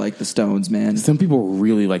really like the Stones, man. Some people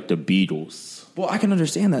really like the Beatles. Well, I can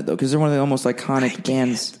understand that though, because they're one of the most iconic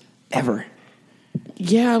bands ever.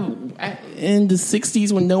 Yeah, in the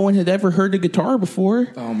 60s when no one had ever heard a guitar before.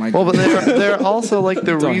 Oh my Well, god! but they're also like the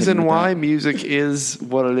Don't hit me reason with why that. music is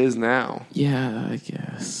what it is now. Yeah, I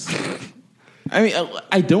guess. I mean,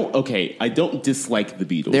 I don't dislike the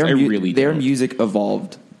Beatles. Their I really their don't. music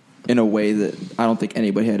evolved in a way that I don't think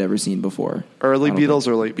anybody had ever seen before. Early I don't Beatles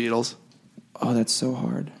or late Beatles? Oh, that's so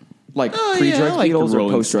hard. Like Oh, pre-drugs yeah, I like the Beatles or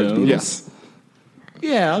Rolling post-drugs Stones. Beatles? Yes.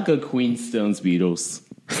 Yeah, I'll go Queen, Stones, Beatles.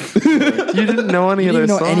 You didn't know any You of didn't their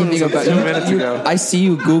know songs anything about 2 minutes you. ago. I see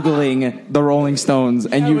you Googling the Rolling Stones,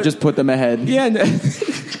 and you but- just put them ahead. Yeah, no,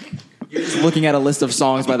 Just looking at a list of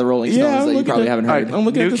songs by the Rolling Stones Yeah, I'm that you looking probably at- haven't All heard. right, I'm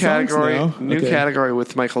looking at new the songs category. now. New Okay. category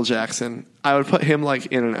with Michael Jackson. I would put him like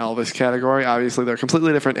in an Elvis category. Obviously, they're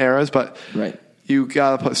completely different eras, but Right. you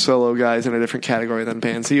gotta put solo guys in a different category than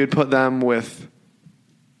bands. So you would put them with,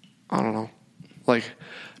 I don't know, like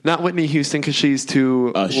not Whitney Houston because she's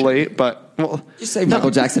too Usher. late, but well, Just say Michael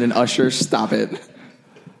Jackson and Usher. Stop it.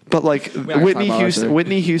 but like not gonna Whitney talk about Houston. Usher.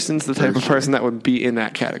 Whitney Houston's the type of person that would be in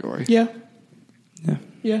that category. yeah, Yeah.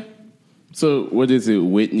 yeah. So what is it,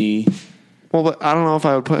 Whitney? Well, but I don't know if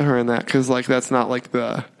I would put her in that because like that's not like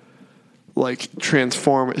the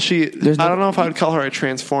transform. I don't know if I would call her a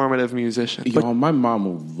transformative musician. Y'all, my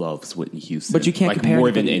mom loves Whitney Houston, But you can't like compare more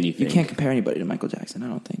anybody, than anything. You can't compare anybody to Michael Jackson. I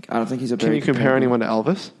don't think. I don't think he's a. Can very you compare comparable- anyone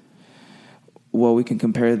to Elvis? Well, we can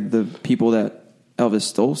compare the people that Elvis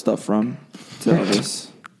stole stuff from to Elvis.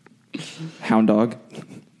 Hound Dog.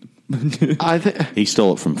 I think. He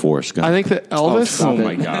stole it from Forrest Gump. I think that Elvis. stop Oh it.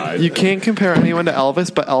 my god! You can't compare anyone to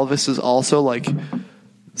Elvis, but Elvis is also like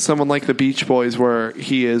someone like the Beach Boys, where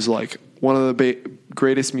he is like one of the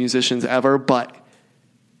greatest musicians ever, but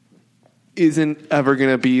isn't ever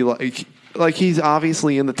going to be like he's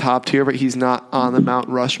obviously in the top tier, but he's not on the Mount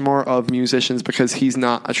Rushmore of musicians because he's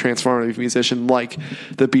not a transformative musician like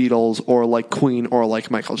the Beatles or like Queen or like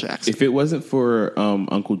Michael Jackson. If it wasn't for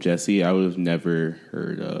Uncle Jesse, I would have never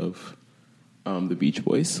heard of the Beach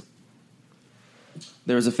Boys.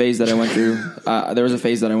 There was a phase that I went through.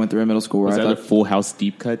 In middle school where Was I that a thought. Full House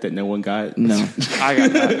deep cut that no one got? No, I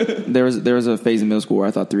got that. there was a phase in middle school where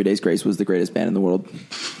I thought 3 Days Grace was the greatest band in the world.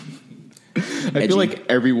 I Edgy. feel like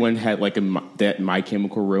everyone had like that My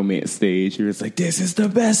Chemical Romance stage. You're just like, this is the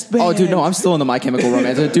best band. Oh, dude, no, I'm still in the My Chemical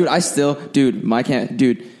Romance.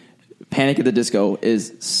 Dude, Panic at the Disco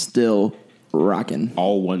is still rocking.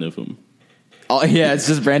 all one of them. Oh yeah, it's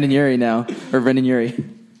just Brendan Urie.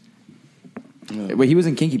 Wait, he was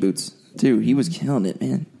in Kinky Boots too. He was killing it,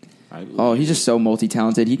 man. Oh, he's just so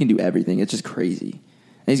multi-talented. He can do everything. It's just crazy.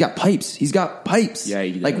 And he's got pipes. Yeah,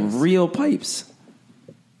 he like does. real pipes.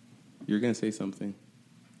 You're gonna say something.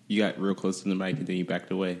 You got real close to the mic and then you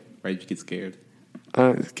backed away. Right? Did you get scared?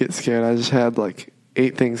 I get scared. I just had like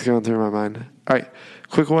 8 things going through my mind. All right,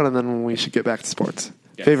 quick one, and then we should get back to sports.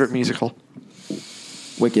 Yes. Favorite musical?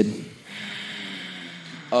 Wicked.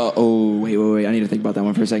 Wait. I need to think about that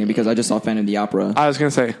one for a second because I just saw Phantom of the Opera. I was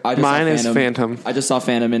gonna say I just mine saw is Phantom. I just saw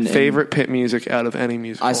Phantom in Favorite pit music out of any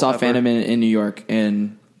musical. I saw ever. Phantom in New York,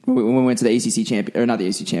 and when we went to the ACC champion, or not the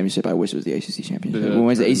ACC championship. I wish it was the ACC championship. When we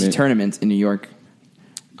went to the ACC tournament in New York.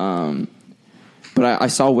 But I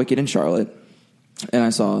saw Wicked in Charlotte, and I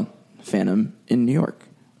saw Phantom in New York.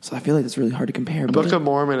 So I feel like that's really hard to compare. The But Book of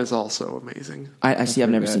Mormon is also amazing. I see. I've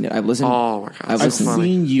never seen it. I've listened. Oh my God, I've that's I've listened.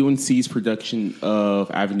 funny. seen UNC's production of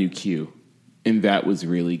Avenue Q, and that was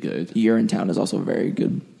really good. Urinetown is also very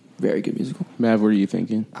good. Very good musical. Mav, what are you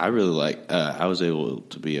thinking? I really like. I was able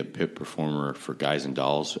to be a pit performer for Guys and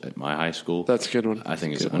Dolls at my high school. That's a good one. I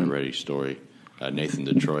think it's an underrated story. Nathan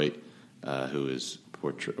Detroit, who is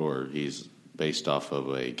he's based off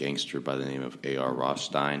of a gangster by the name of A.R.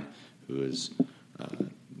 Rothstein, who is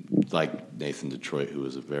like Nathan Detroit, who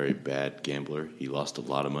was a very bad gambler. He lost a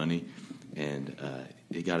lot of money, and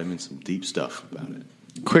it got him in some deep stuff about it.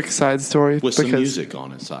 Quick side story. With some music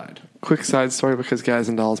on his side. Quick side story because Guys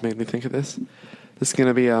and Dolls made me think of this. This is going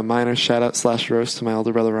to be a minor shout-out / roast to my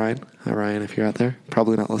older brother, Ryan. Hi, Ryan, if you're out there.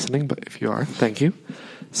 Probably not listening, but if you are, thank you.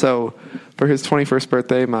 So, for his 21st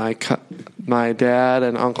birthday, my dad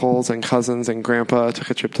and uncles and cousins and grandpa took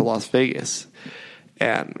a trip to Las Vegas.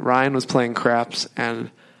 And Ryan was playing craps, and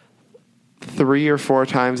 3 or 4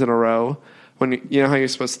 times in a row, when you know how you're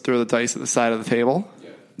supposed to throw the dice at the side of the table?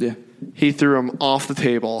 Yeah. He threw them off the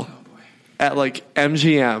table at like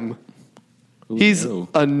MGM. Ooh, He's no.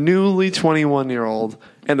 a newly 21-year-old,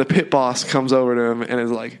 and the pit boss comes over to him and is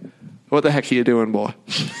like, "What the heck are you doing, boy?"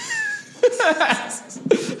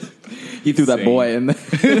 He threw that Same. boy in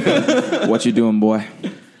there. What you doing, boy?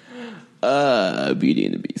 Beauty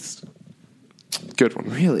and the Beast. Good one.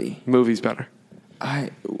 Really? Movie's better. The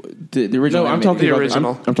original. No, I'm animated- talking The about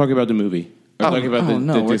original. I'm talking about the movie. I'm talking about Oh,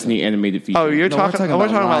 no, the we're Disney animated feature. Oh, you're No, we're talking. We're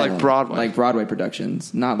talking about like live, Broadway. like Broadway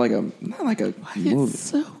productions, not like a movie.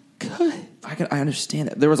 so good. I understand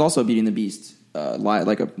that. There was also Beauty and the Beast,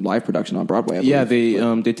 like a live production on Broadway. I Yeah,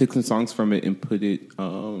 believe. they took some songs from it and put it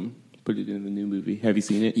in the new movie. Have you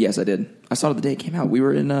seen it? Yes, I did. I saw it the day it came out. We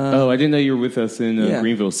were in. Oh, I didn't know you were with us in Yeah.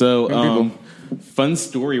 Greenville. So, In Greenville. fun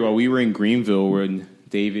story. While we were in Greenville, when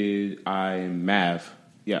David, I, and Mav,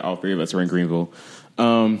 all 3 of us were in Greenville,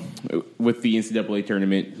 with the NCAA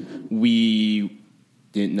tournament, we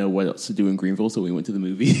didn't know what else to do in Greenville, so we went to the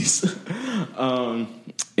movies.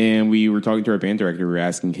 And we were talking to our band director. We were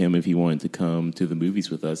asking him if he wanted to come to the movies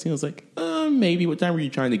with us. He was like, maybe. What time were you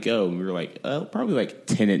trying to go? And we were like, probably like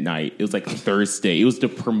 10 at night. It was like Thursday. It was the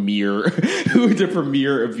premiere. The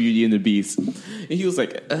premiere of Beauty and the Beast. And he was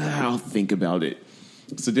like, I'll think about it.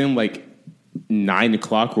 So then like 9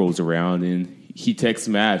 o'clock rolls around and he texts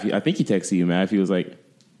Mav. I think he texted you, Mav. He was like,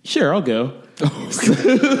 sure, I'll go. No,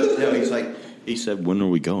 he said, when are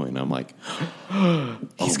we going? I'm like,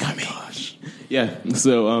 He's coming. Gosh. Yeah.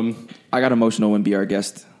 So I got emotional when Be Our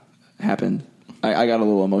Guest happened. I got a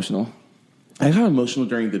little emotional. I got emotional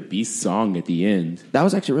during the Beast song at the end. That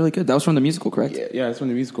was actually really good. That was from the musical, correct? Yeah, that's from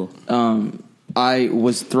the musical. I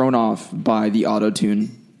was thrown off by the auto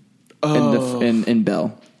tune in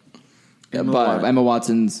Belle. Emma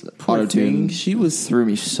Watson's auto tune. She was threw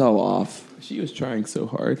me so off. She was trying so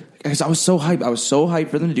hard. Because I was so hyped. I was so hyped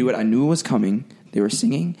for them to do it. I knew it was coming. They were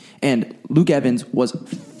singing. And Luke Evans was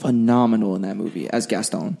phenomenal in that movie as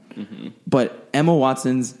Gaston. Mm-hmm. But Emma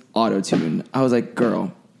Watson's auto-tune, I was like,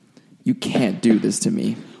 girl, you can't do this to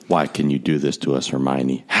me. why can you do this to us,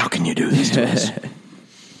 Hermione? How can you do this to us?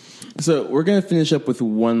 So we're going to finish up with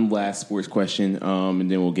one last sports question,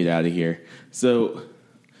 and then we'll get out of here. So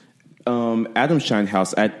Adam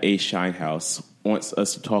Shinehouse at A Shinehouse wants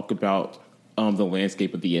us to talk about the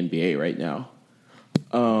landscape of the NBA right now.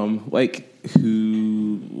 Are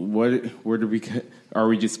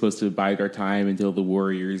we just supposed to bide our time until the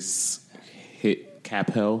Warriors hit cap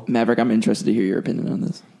hell? Maverick, I'm interested to hear your opinion on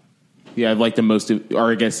this. Yeah, I'd like the most,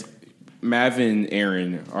 or I guess Mav and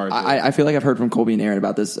Aaron are. I feel like I've heard from Colby and Aaron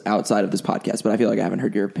about this outside of this podcast, but I feel like I haven't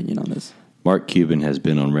heard your opinion on this. Mark Cuban has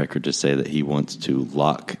been on record to say that he wants to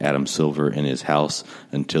lock Adam Silver in his house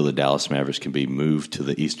until the Dallas Mavericks can be moved to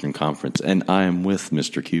the Eastern Conference. And I am with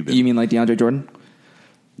Mr. Cuban. You mean like DeAndre Jordan?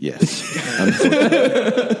 Yes.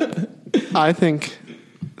 I think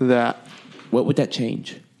that. What would that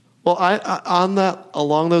change? Well,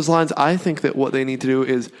 along those lines, I think that what they need to do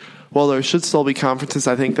is, while there should still be conferences,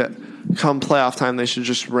 I think that come playoff time they should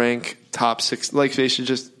just rank top 6. Like they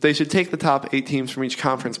should take the top 8 teams from each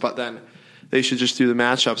conference, but then they should just do the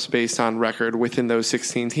matchups based on record within those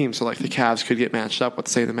 16 teams. So like the Cavs could get matched up with,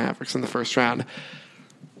 say, the Mavericks in the first round.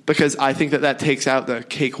 Because I think that takes out the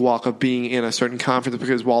cakewalk of being in a certain conference,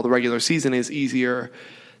 because while the regular season is easier,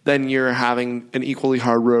 then you're having an equally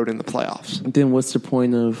hard road in the playoffs. Then what's the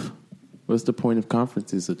point of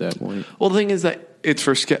conferences at that point? Well, the thing is that it's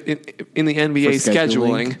in the NBA For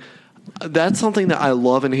scheduling. scheduling. That's something that I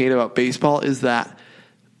love and hate about baseball, is that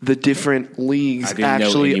the different leagues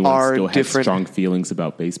actually are still different. Had strong feelings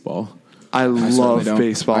about baseball. I love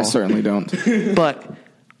baseball. I certainly don't. But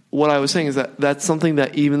what I was saying is that that's something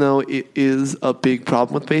that, even though it is a big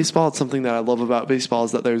problem with baseball, it's something that I love about baseball,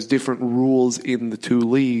 is that there's different rules in the 2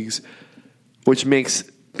 leagues, which makes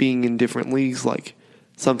being in different leagues like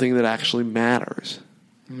something that actually matters.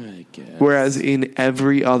 I guess. Whereas in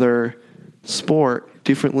every other sport,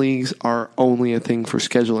 different leagues are only a thing for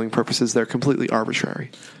scheduling purposes. They're completely arbitrary.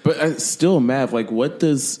 But still, Mav, like, what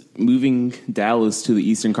does moving Dallas to the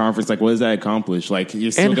Eastern Conference, like, what does that accomplish? Like,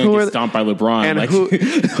 you're still going to get stomped by LeBron. And like,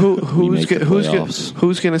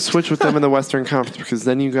 who's going to switch with them in the Western Conference? Because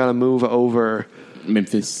then you got to move over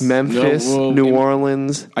Memphis, New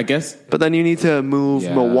Orleans. I guess. But then you need to move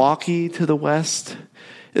Yeah. Milwaukee to the West.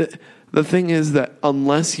 The thing is that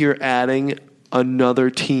unless you're adding another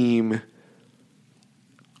team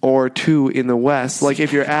or two in the West, like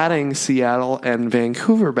if you're adding Seattle and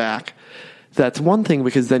Vancouver back, that's one thing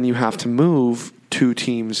because then you have to move two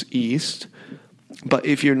teams east. But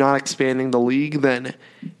if you're not expanding the league, then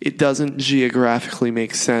it doesn't geographically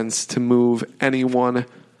make sense to move anyone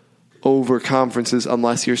over conferences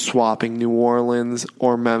unless you're swapping New Orleans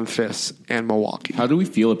or Memphis and Milwaukee. How do we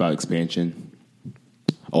feel about expansion?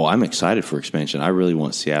 Oh, I'm excited for expansion. I really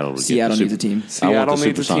want Seattle to Seattle get needs a team. I want the Seattle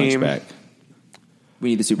needs a Supersonics team. back. We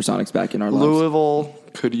need the Supersonics back in our lives. Louisville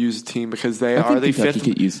could use a team because they I are the think Kentucky fifth.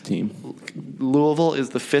 could use a team. Louisville is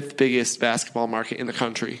the fifth biggest basketball market in the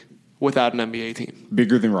country without an NBA team.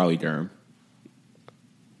 Bigger than Raleigh-Durham.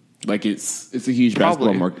 Like, it's a huge Probably.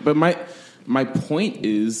 basketball market. But my point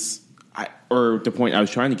is, or the point I was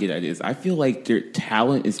trying to get at is, I feel like their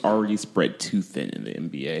talent is already spread too thin in the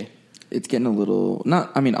NBA. It's getting a little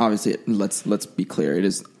obviously let's be clear, it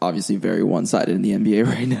is obviously very one-sided in the NBA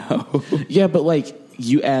right now. Yeah, but like,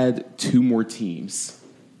 you add two more teams,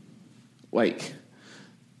 like,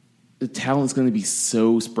 the talent's going to be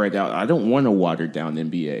so spread out. I don't want a watered down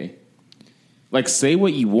NBA. Like, say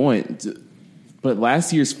what you want, but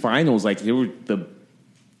last year's finals, like, they were the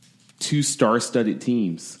two star-studded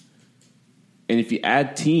teams. And if you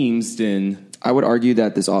add teams, then I would argue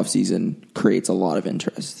that this offseason creates a lot of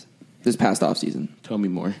interest. This past offseason. tell me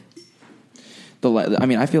more.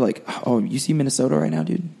 I feel like, you see Minnesota right now,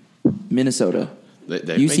 dude? Minnesota.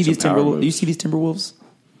 They You made see some these power Timberwolves? moves. You see these Timberwolves?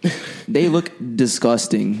 They look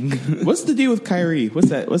disgusting. What's the deal with Kyrie?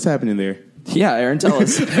 What's happening there? Yeah, Aaron, tell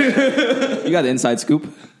us. You got the inside scoop.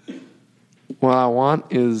 What I want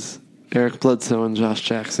is Eric Bledsoe and Josh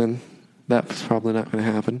Jackson. That's probably not going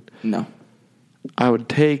to happen. No. I would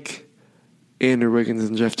take Andrew Wiggins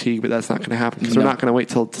and Jeff Teague, but that's not going to happen because No. they're not going to wait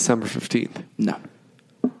till December 15th. No.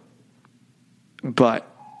 But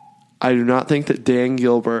I do not think that Dan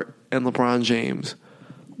Gilbert and LeBron James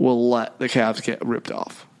will let the Cavs get ripped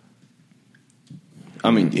off. I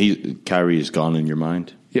mean, Kyrie is gone in your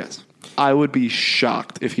mind. Yes. I would be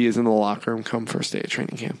shocked if he is in the locker room come first day of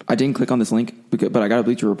training camp. I didn't click on this link, but I got a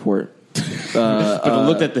Bleacher Report. But I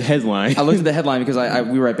looked at the headline. I looked at the headline because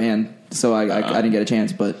we were at band, so I didn't get a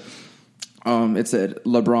chance. But it said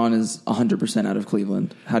LeBron is 100% out of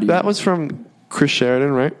Cleveland. How do you? That was from Chris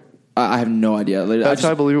Sheridan, right? I have no idea. That's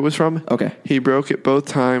how I believe it was from. Okay. He broke it both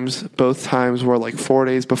times. Both times were like 4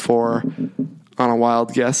 days before on a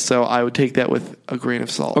wild guess. So I would take that with a grain of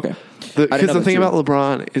salt. Okay. Because the thing true. about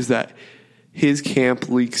LeBron is that his camp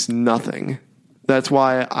leaks nothing. That's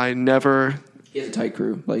why I never. He has a tight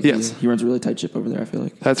crew. Yes. he runs a really tight ship over there. I feel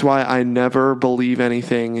like. That's why I never believe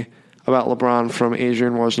anything about LeBron from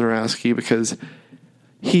Adrian Wojnarowski because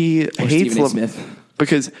he hates Stephen A. Smith.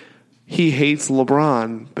 because he hates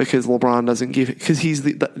LeBron because LeBron doesn't give it because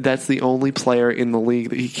that's the only player in the league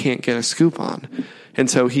that he can't get a scoop on, and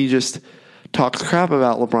so he just talks crap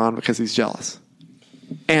about LeBron because he's jealous,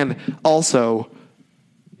 and also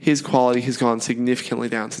his quality has gone significantly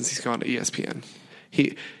down since he's gone to ESPN.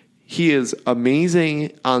 He is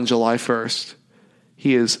amazing on July 1st.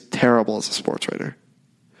 He is terrible as a sports writer.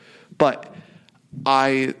 But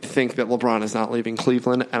I think that LeBron is not leaving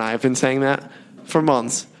Cleveland, and I've been saying that for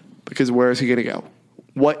months because where is he going to go?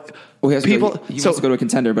 What Well, he has people? he wants to go to a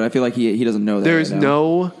contender, but I feel like he doesn't know that. There is right now.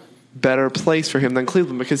 no better place for him than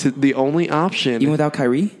Cleveland because the only option, even without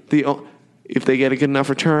Kyrie. If they get a good enough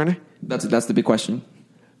return, That's the big question.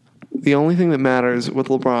 the only thing that matters with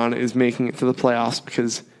LeBron is making it to the playoffs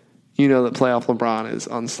because you know that playoff LeBron is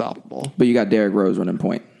unstoppable. But you got Derrick Rose running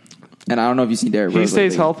point, and I don't know if you see Derrick He Rose.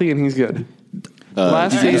 stays lately. healthy and he's good.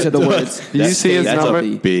 Last You said season, the words. you see his That's number.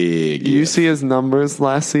 a big. You see his numbers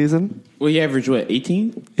last season. Well, he averaged, what,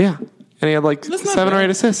 18? Yeah, and he had like That's not 7 or bad. 8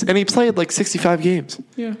 assists, and he played like 65 games.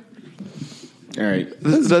 Yeah. All right.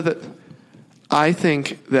 I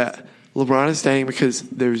think that LeBron is staying because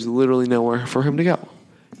there's literally nowhere for him to go.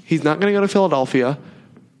 He's not going to go to Philadelphia.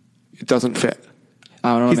 It doesn't fit.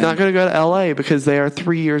 I don't know. He's man. not going to go to LA because they are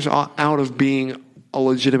 3 years out of being a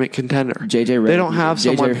legitimate contender. JJ Redick. They don't have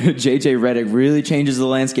someone. JJ Redick really changes the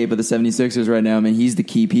landscape of the 76ers right now. I mean, he's the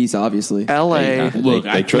key piece, obviously. LA. Look,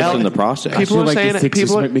 I trust in the process. People are like the saying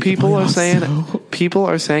Sixers might make the people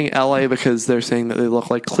are saying LA because they're saying that they look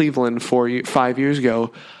like Cleveland 5 years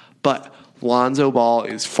ago, but Lonzo Ball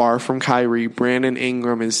is far from Kyrie. Brandon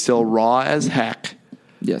Ingram is still raw as heck.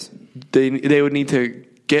 Yes. They would need to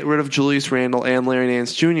get rid of Julius Randle and Larry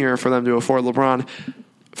Nance Jr. for them to afford LeBron.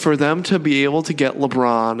 For them to be able to get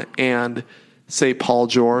LeBron and, say, Paul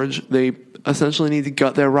George, they essentially need to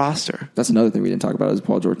gut their roster. That's another thing we didn't talk about is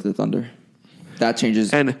Paul George to the Thunder. That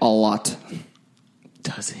changes a lot.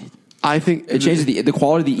 Does it? I think It changes the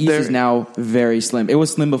quality of the East is now very slim. It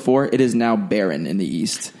was slim before. It is now barren in the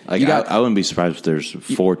East. Like, I wouldn't be surprised if there's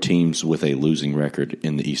 4 teams with a losing record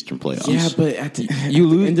in the Eastern playoffs. Yeah, but at the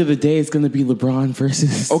end of the day, it's going to be LeBron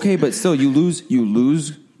versus. Okay, but still, you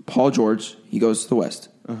lose Paul George. He goes to the West.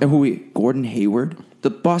 And Gordon Hayward. The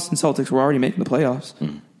Boston Celtics were already making the playoffs.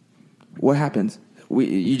 What happened?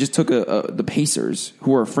 You just took the Pacers,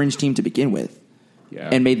 who were a fringe team to begin with,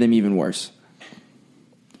 and made them even worse.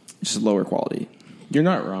 Just lower quality. You're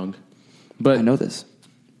not wrong, but I know this.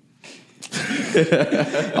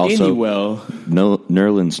 Also,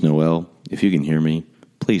 Nerlens Noel, if you can hear me,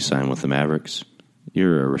 please sign with the Mavericks.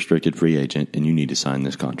 You're a restricted free agent, and you need to sign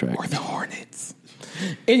this contract. Or the Hornets.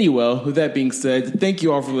 Anyway, with that being said, thank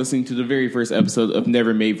you all for listening to the very first episode of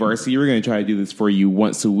Never Made Varsity. We're going to try to do this for you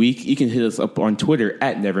once a week. You can hit us up on Twitter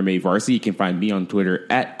at Never Made Varsity. You can find me on Twitter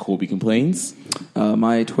at Colby Complains.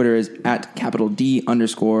 My Twitter is at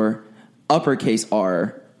 @D_uppercase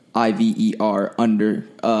RIVER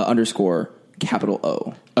underscore capital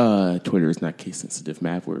O. Twitter is not case sensitive.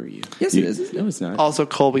 Matt, where are you? Yes, it is. No, it's not. Also,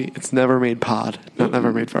 Colby, it's Never Made Pod, not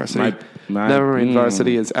Never Made Varsity. Never Made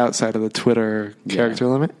Varsity is outside of the Twitter character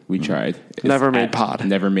limit. We tried. It's Never Made Pod.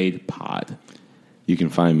 Never Made Pod. You can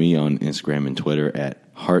find me on Instagram and Twitter at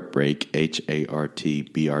Heartbreak,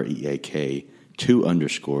 HARTBREAK,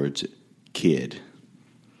 2_ kid.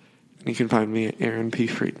 You can find me at Aaron P.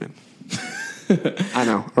 Friedman. I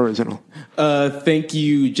know, original. Thank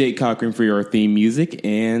you, Jake Cochran, for your theme music,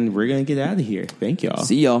 and we're going to get out of here. Thank y'all.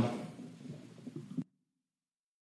 See y'all.